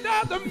hand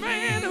of the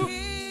man who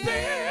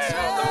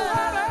steals the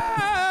water.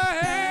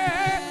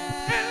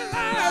 And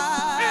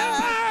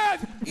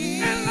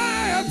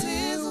life,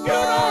 you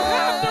don't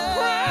have to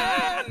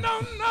cry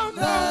no more.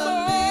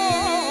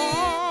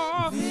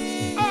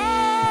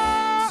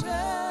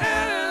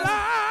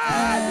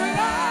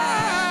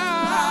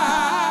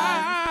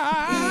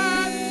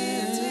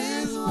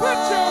 Put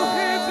your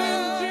hands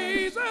in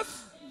Jesus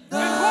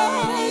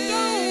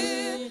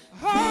and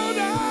hold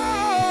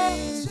on,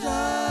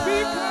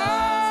 because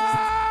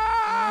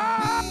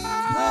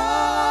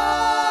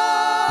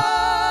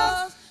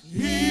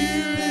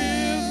here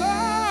is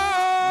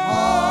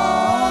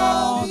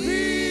all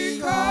because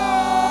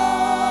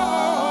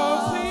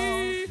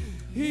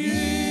he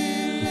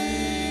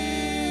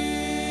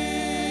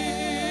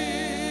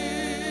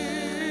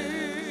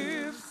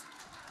lives.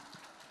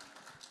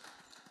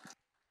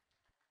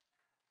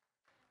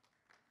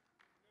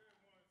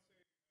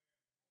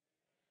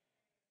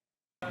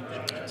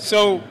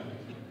 So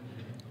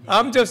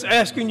I'm just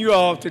asking you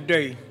all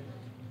today.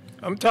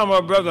 I'm talking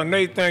about Brother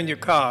Nathaniel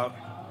Cobb.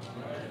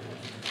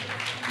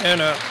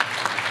 And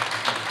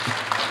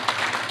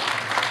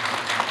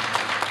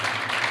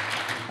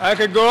I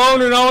could go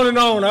on and on and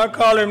on. I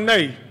call him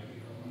Nate.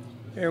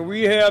 And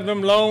we have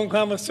them long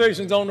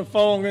conversations on the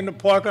phone in the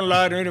parking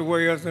lot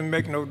anyway. It doesn't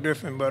make no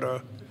difference.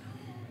 But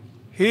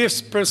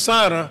his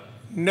persona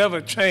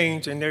never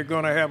changed, and they're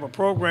going to have a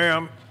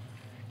program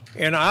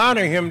and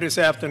honor him this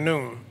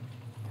afternoon.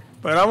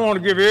 But I want to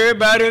give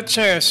everybody a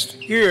chance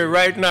here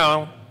right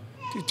now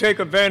to take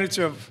advantage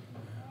of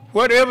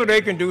whatever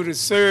they can do to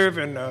serve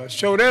and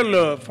show their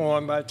love for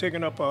him by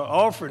taking up an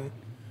offering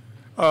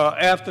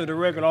after the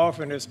regular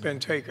offering has been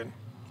taken.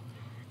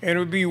 And it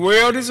would be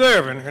well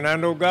deserving, and I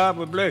know God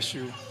will bless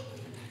you.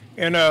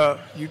 And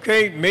you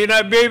may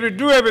not be able to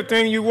do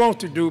everything you want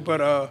to do,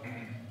 but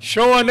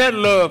showing that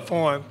love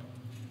for him,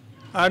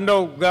 I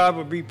know God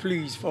will be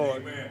pleased for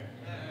it.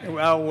 And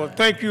I will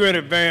thank you in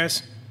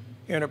advance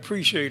and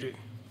appreciate it.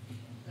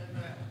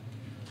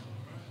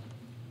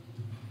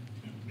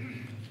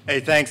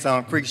 Hey, thanks, I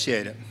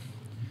appreciate it.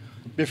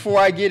 Before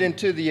I get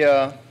into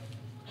the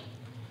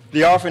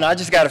offering, I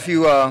just got a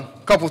few,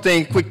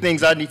 quick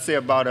things I need to say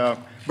about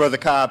Brother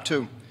Cobb,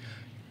 too.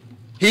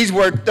 He's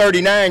worked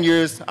 39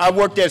 years. I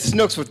worked at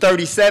Snooks for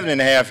 37 and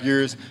a half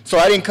years, so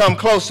I didn't come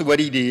close to what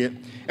he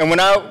did.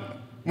 And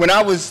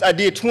I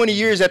did 20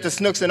 years at the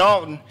Snooks in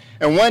Alton,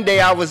 and one day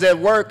I was at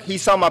work, he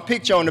saw my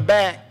picture on the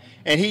back,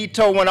 and he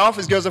told one of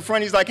his girls, a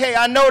friend, he's like, hey,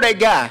 I know that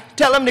guy.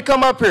 Tell him to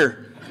come up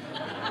here.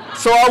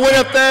 So I went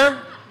up there,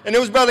 and it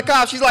was Brother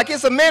Cobb. She's like,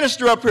 it's a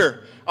minister up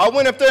here. I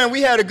went up there, and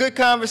we had a good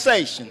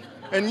conversation.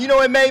 And, you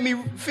know, it made me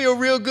feel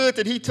real good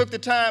that he took the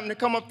time to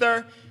come up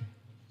there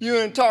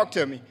and talk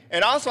to me.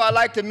 And also, I'd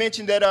like to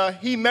mention that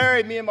he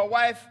married me and my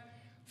wife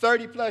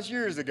 30-plus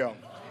years ago.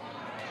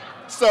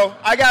 So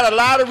I got a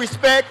lot of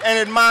respect and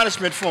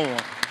admonishment for him,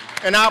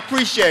 and I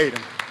appreciate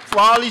him for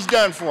all he's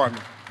done for me.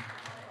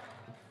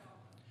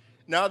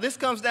 Now, this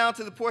comes down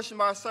to the portion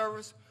of our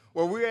service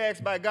where we're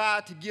asked by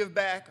God to give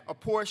back a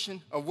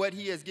portion of what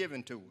he has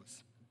given to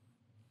us.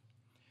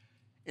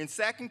 In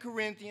 2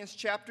 Corinthians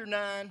chapter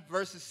 9,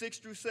 verses 6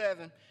 through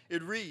 7,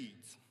 it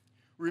reads,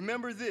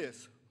 remember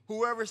this,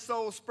 whoever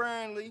sows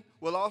sparingly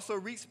will also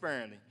reap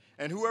sparingly,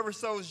 and whoever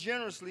sows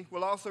generously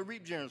will also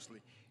reap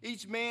generously.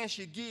 Each man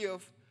should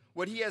give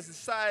what he has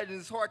decided in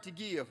his heart to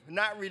give,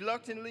 not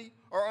reluctantly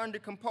or under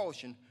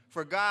compulsion,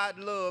 for God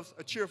loves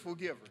a cheerful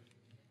giver.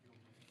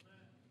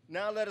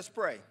 Now let us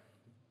pray.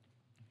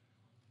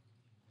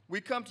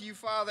 We come to you,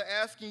 Father,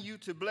 asking you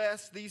to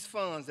bless these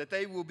funds, that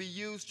they will be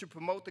used to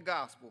promote the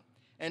gospel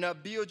and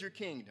upbuild your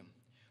kingdom.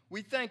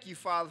 We thank you,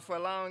 Father, for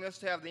allowing us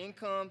to have the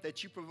income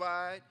that you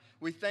provide.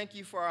 We thank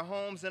you for our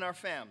homes and our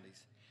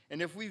families.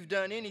 And if we've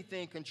done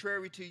anything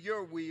contrary to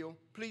your will,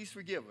 please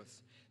forgive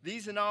us.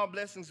 These and all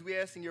blessings we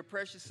ask in your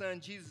precious Son,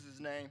 Jesus'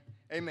 name.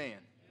 Amen.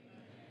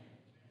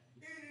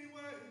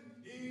 Anyway,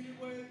 you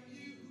bless,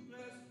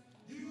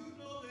 you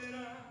know that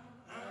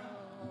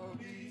I'll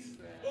be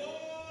sad.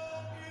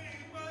 Oh,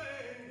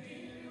 anyway,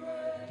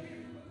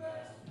 you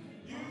bless,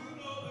 you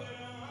know that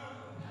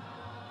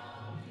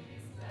I'll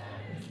be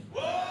sad.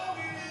 Oh,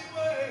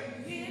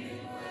 anyway, you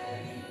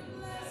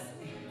bless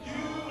me,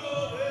 you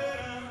know that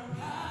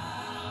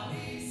I'll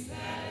be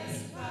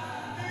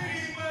satisfied.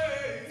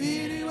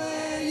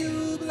 Anyway,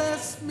 you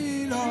bless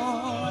me,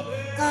 Lord,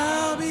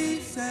 I'll be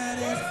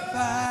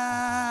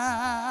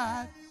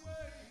satisfied.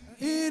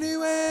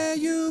 Anyway,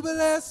 you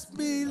bless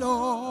me,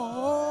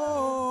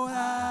 Lord,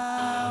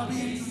 I'll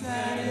be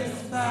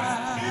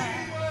satisfied.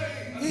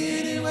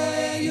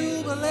 Anyway,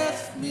 you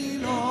bless me,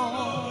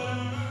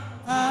 Lord,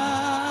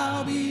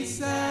 I'll be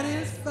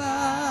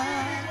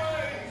satisfied.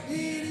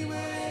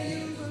 Anyway,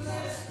 you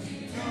bless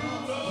me,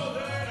 Lord,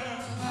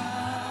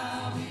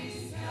 I'll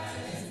be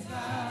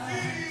satisfied.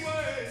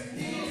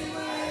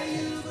 Anyway,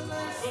 you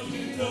bless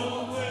me,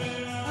 Lord,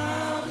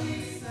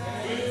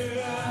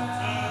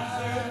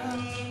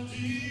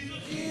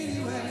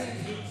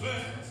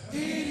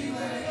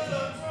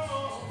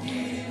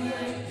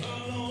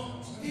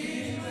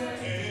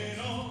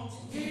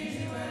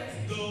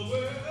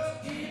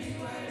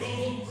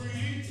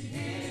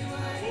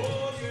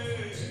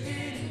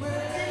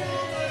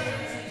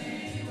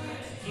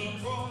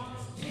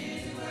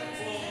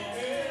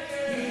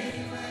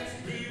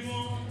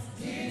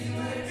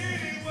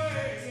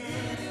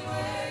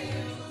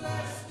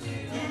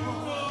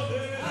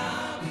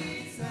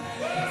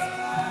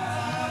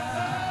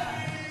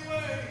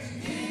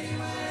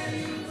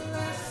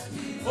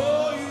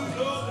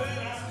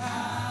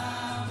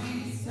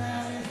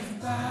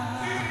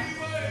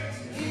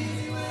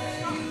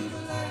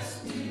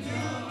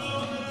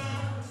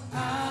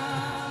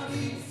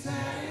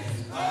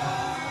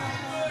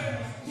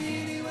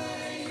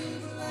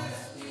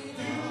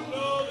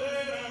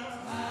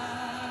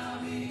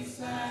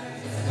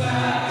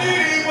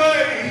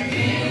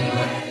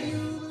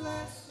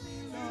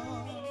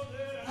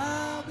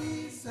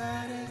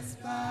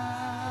 satisfied.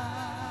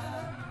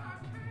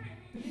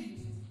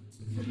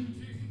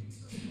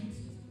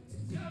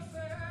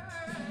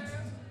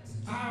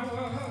 I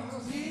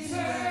was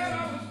sad,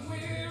 I was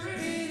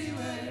weary,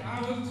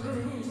 I was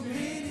bruised,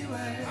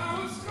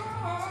 I was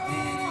scarred,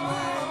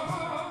 I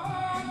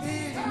found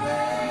in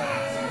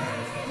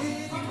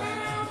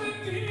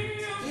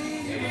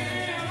Him,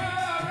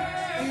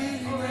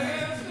 in a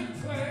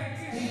resting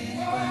place.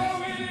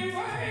 Oh,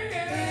 anyway,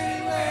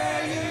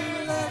 Anywhere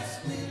you bless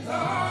me,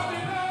 Lord,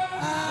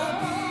 I'll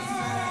be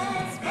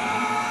satisfied.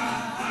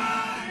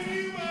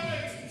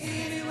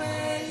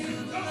 Anywhere you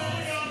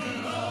bless me,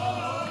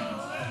 Lord,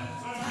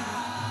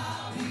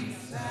 I'll be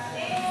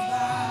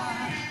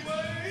satisfied.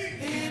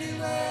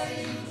 Anywhere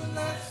you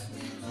bless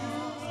me,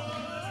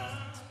 Lord,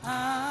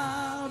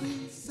 I'll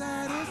be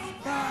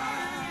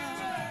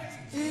satisfied.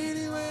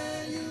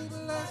 Anywhere you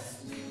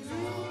bless me,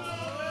 Lord,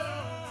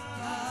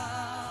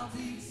 I'll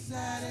be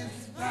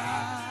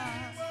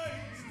satisfied.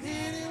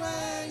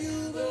 Anywhere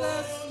you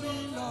bless me,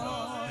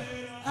 Lord,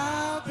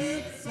 I'll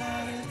be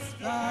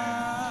satisfied.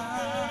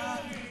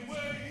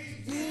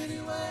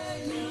 Anywhere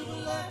you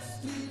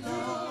bless me,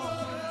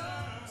 Lord,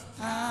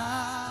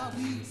 I'll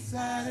be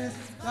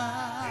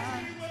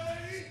satisfied.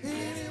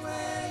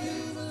 Anywhere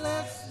you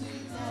bless me,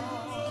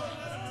 Lord,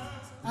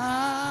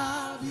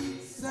 I'll be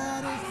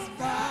satisfied.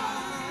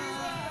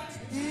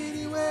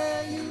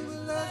 Anywhere you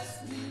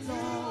bless me,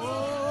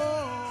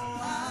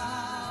 Lord,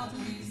 I'll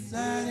be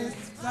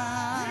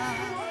satisfied.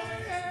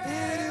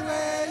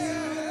 Anywhere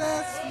you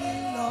bless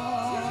me,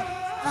 Lord,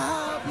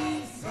 I'll be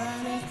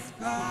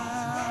satisfied.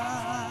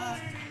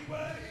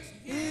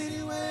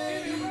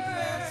 Anywhere you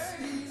bless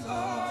me,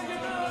 Lord,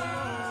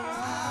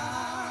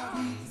 I'll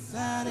be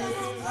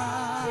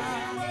satisfied.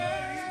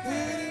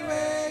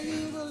 Anywhere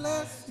you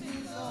bless me,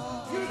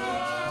 Lord,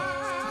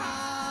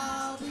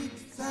 I'll be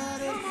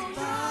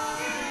satisfied.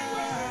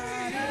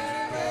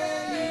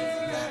 Anywhere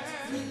you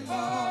bless me,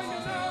 Lord,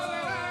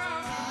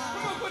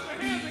 come on, put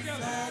your hands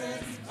together.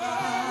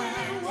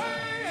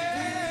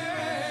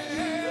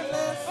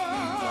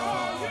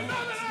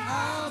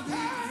 I'll be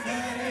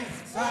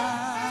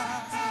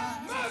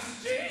satisfied.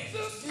 Must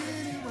Jesus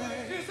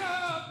Anyway, is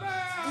out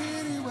there.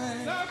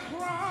 anyway, The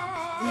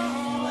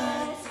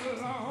cross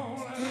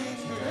alone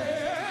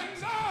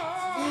and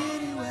all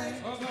anyway,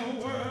 of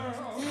the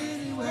world.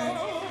 anyway,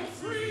 Oh,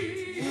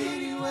 free.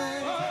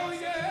 anyway, Oh,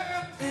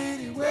 yeah.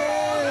 anyway,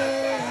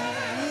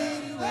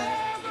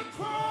 The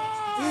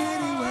cross.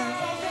 anyway,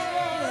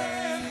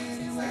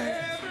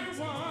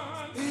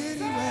 Everyone.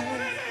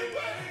 anyway,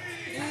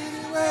 Anyway.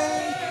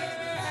 anyway,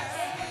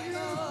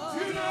 Lord,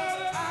 You know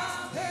that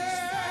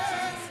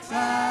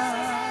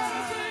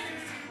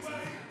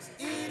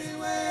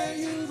anywhere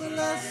you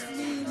bless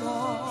me,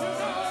 Lord,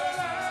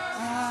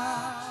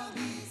 I'll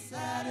be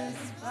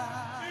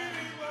satisfied.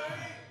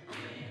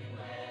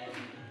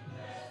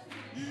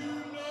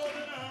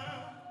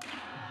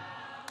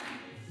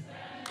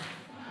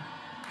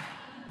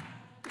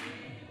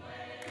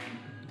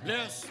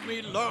 Bless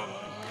me, Lord.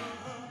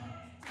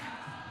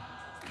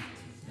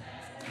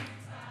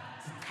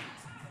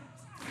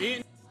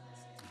 In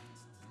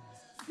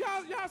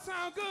y'all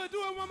sound good. Do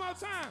it one more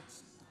time.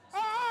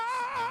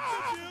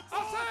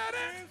 I said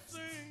it.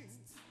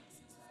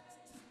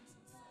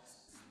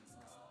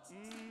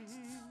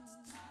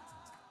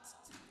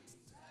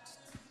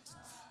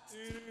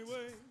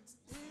 Anyway,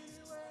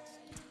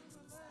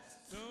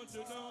 don't you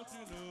know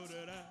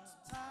that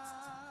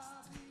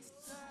I'll be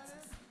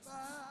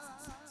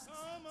satisfied.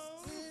 come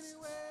on,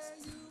 Anywhere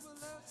you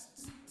bless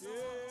me,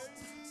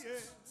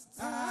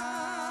 yeah.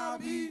 I'll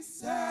be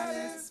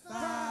satisfied.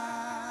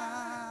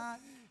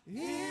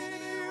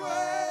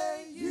 Anywhere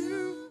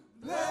you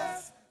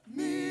bless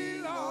me,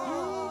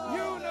 Lord,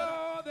 You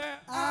know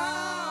that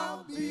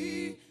I'll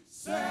be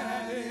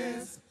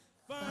satisfied.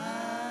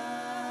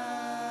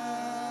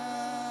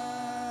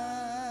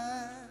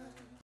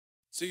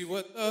 see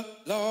what the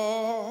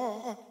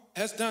Lord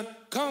has done.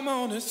 Come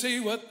on and see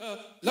what the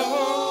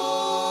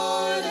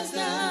Lord has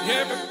done.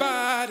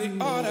 Everybody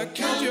ought to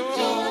count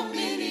your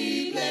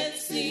many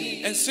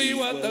blessings. and see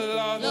what the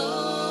Lord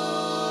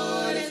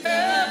has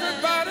done.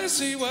 Everybody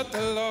see what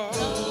the Lord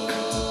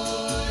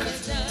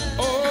has done.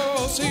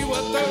 Oh, see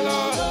what the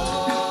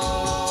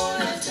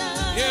Lord has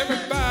done.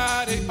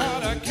 Everybody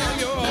ought to count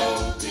your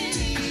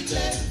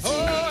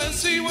oh, and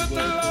see what the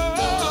Lord.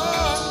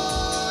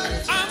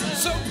 I'm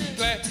so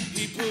glad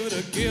He put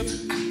a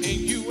gift in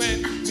you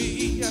and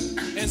me,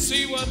 and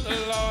see what the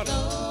Lord.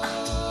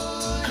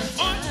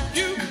 Aren't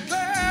you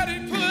glad He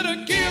put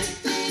a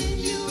gift In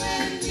you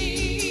and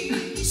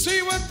me,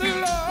 see what the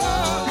Lord.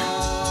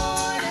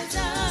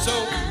 So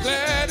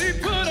glad He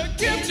put a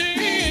gift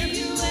in.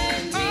 you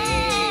and me.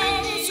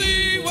 Oh,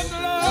 see what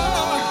the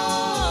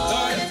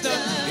Lord has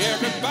done.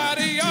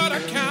 Everybody ought to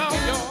count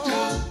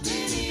your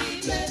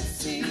Many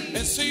blessings.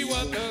 and see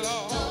what the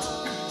Lord.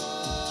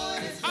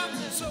 I'm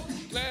so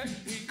glad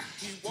He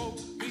woke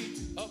me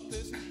up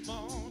this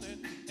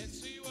morning and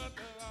see what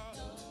the Lord.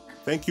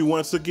 Thank you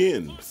once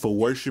again for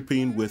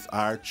worshiping with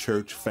our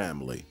church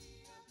family.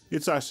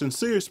 It's our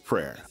sincerest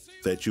prayer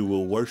that you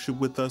will worship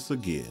with us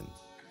again.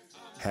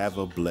 Have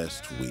a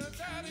blessed week.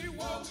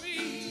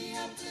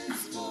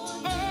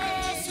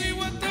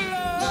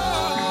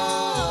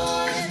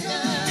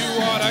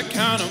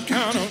 Count him,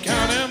 count him,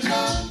 count him,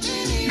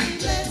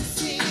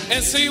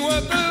 and see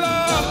what the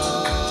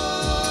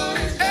Lord,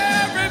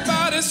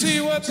 everybody see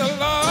what the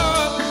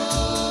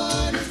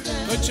Lord,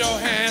 put your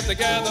hands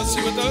together,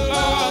 see what the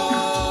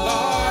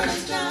Lord,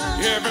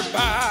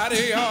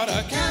 everybody ought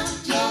to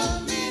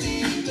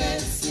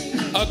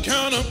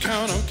count him,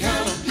 count him,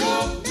 count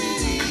him,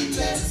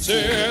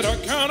 said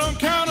count him,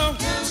 count him,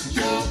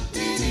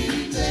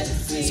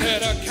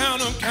 said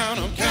count him, count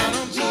him, count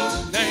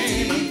him,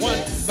 name them one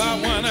by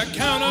one,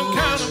 count them,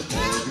 count them.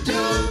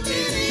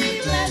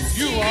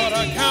 You ought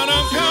to count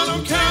them, count them.